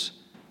those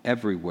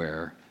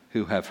everywhere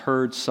who have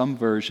heard some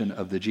version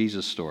of the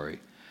Jesus story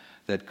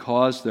that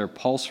caused their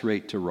pulse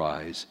rate to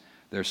rise,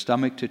 their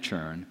stomach to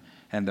churn,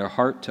 and their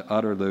heart to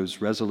utter those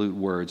resolute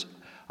words,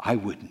 I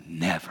would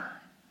never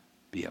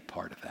be a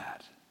part of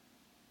that.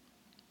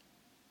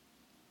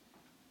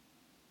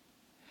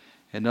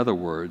 In other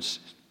words,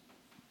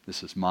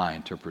 this is my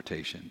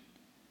interpretation,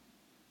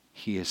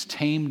 he has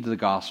tamed the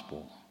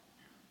gospel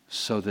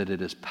so that it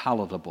is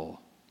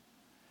palatable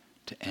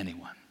to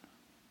anyone.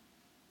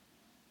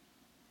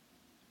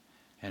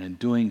 And in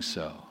doing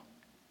so,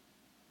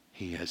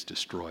 he has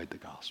destroyed the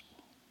gospel.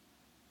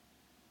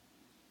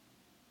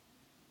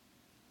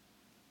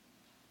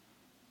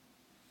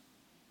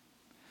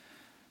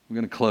 We're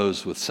going to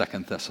close with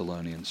 2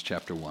 Thessalonians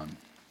chapter 1.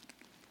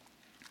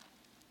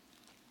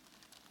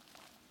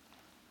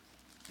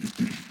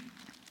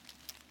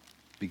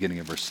 Beginning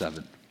of verse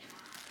 7.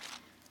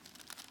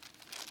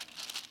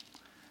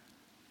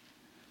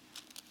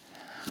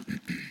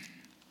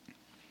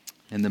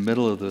 In the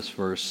middle of this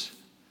verse,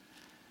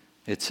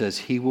 it says,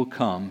 He will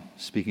come,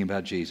 speaking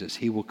about Jesus,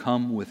 He will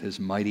come with His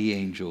mighty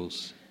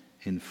angels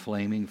in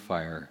flaming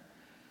fire,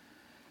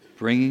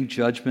 bringing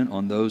judgment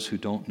on those who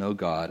don't know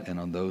God and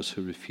on those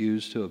who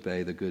refuse to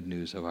obey the good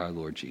news of our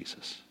Lord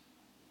Jesus.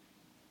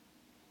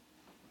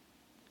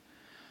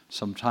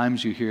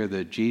 Sometimes you hear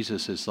that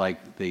Jesus is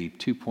like the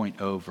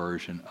 2.0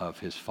 version of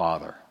His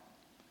Father.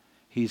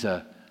 He's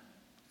a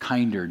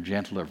kinder,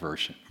 gentler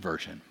version,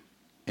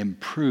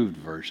 improved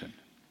version.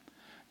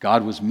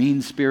 God was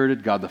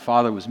mean-spirited. God the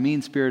Father was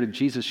mean-spirited.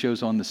 Jesus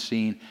shows on the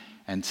scene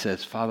and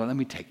says, Father, let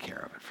me take care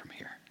of it from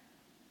here.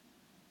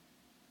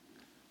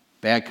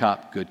 Bad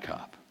cop, good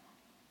cop.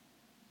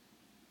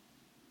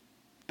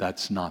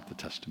 That's not the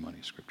testimony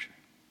of Scripture.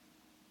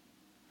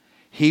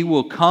 He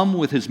will come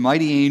with His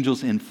mighty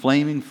angels in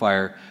flaming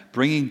fire,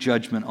 bringing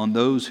judgment on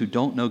those who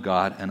don't know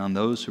God and on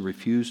those who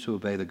refuse to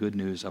obey the good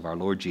news of our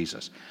Lord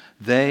Jesus.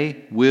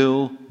 They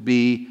will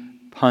be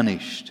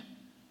punished.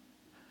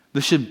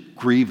 This should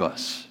grieve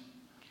us.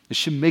 It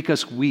should make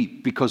us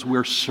weep because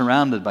we're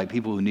surrounded by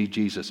people who need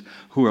Jesus,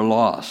 who are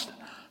lost.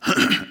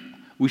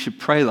 We should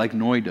pray like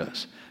Noe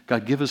does.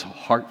 God, give us a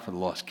heart for the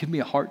lost. Give me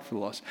a heart for the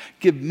lost.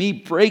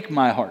 Break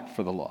my heart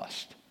for the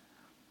lost.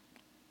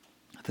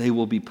 They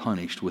will be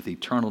punished with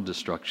eternal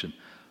destruction,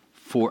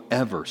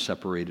 forever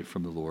separated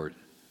from the Lord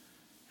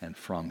and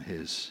from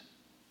His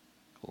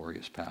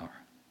glorious power.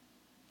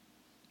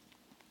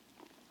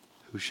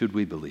 Who should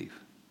we believe?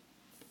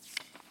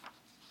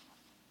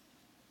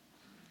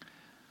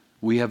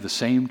 We have the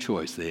same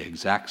choice, the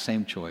exact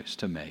same choice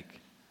to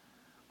make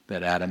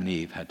that Adam and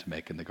Eve had to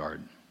make in the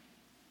garden.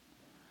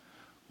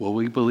 Will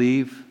we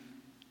believe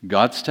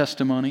God's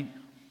testimony?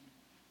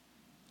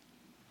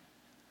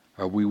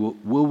 Or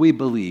will we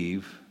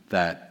believe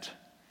that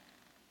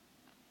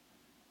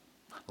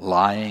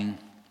lying,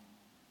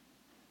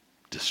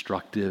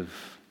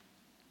 destructive,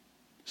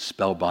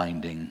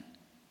 spellbinding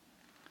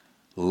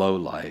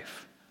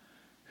lowlife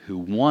who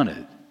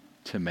wanted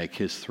to make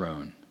his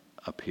throne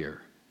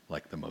appear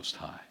like the Most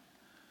High?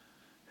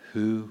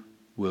 Who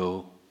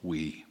will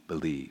we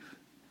believe?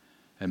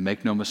 And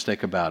make no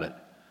mistake about it,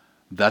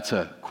 that's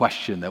a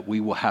question that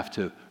we will have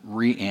to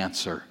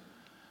re-answer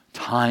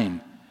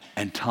time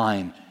and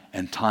time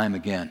and time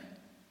again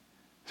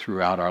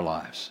throughout our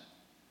lives.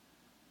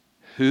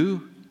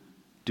 Who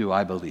do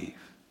I believe?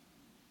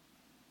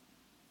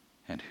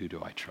 And who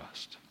do I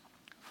trust?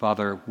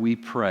 Father, we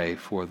pray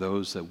for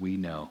those that we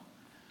know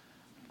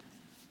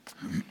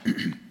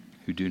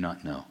who do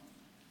not know.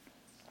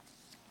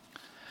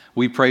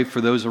 We pray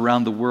for those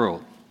around the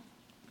world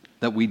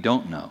that we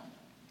don't know,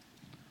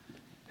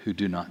 who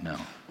do not know.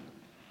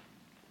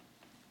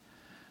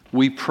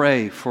 We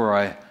pray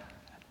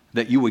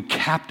that you would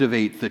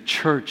captivate the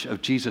church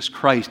of Jesus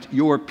Christ,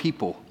 your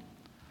people,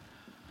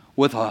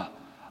 with a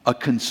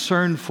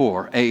concern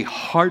for, a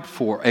heart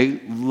for,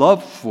 a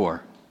love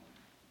for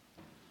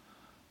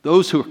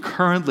those who are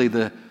currently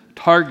the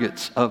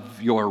targets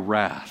of your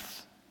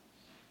wrath.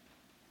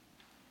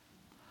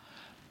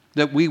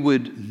 That we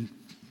would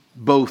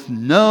both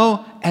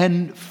know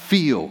and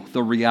feel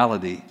the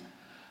reality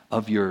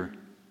of your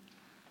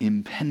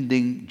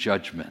impending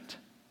judgment.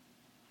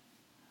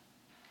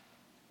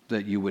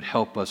 That you would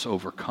help us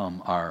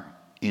overcome our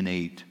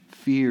innate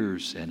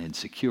fears and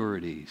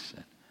insecurities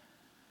and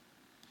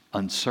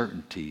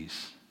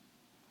uncertainties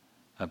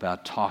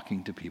about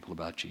talking to people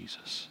about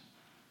Jesus.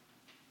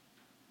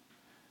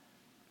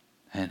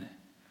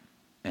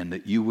 And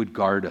that you would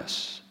guard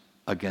us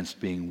against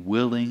being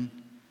willing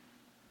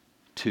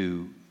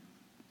to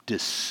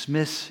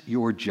dismiss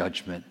your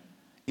judgment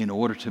in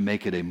order to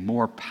make it a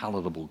more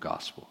palatable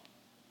gospel.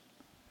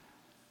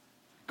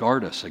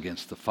 Guard us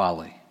against the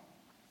folly.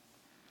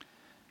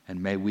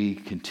 And may we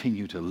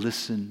continue to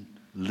listen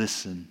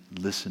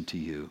to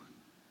you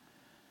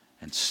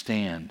and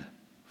stand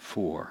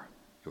for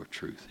your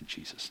truth in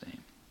Jesus'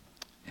 name.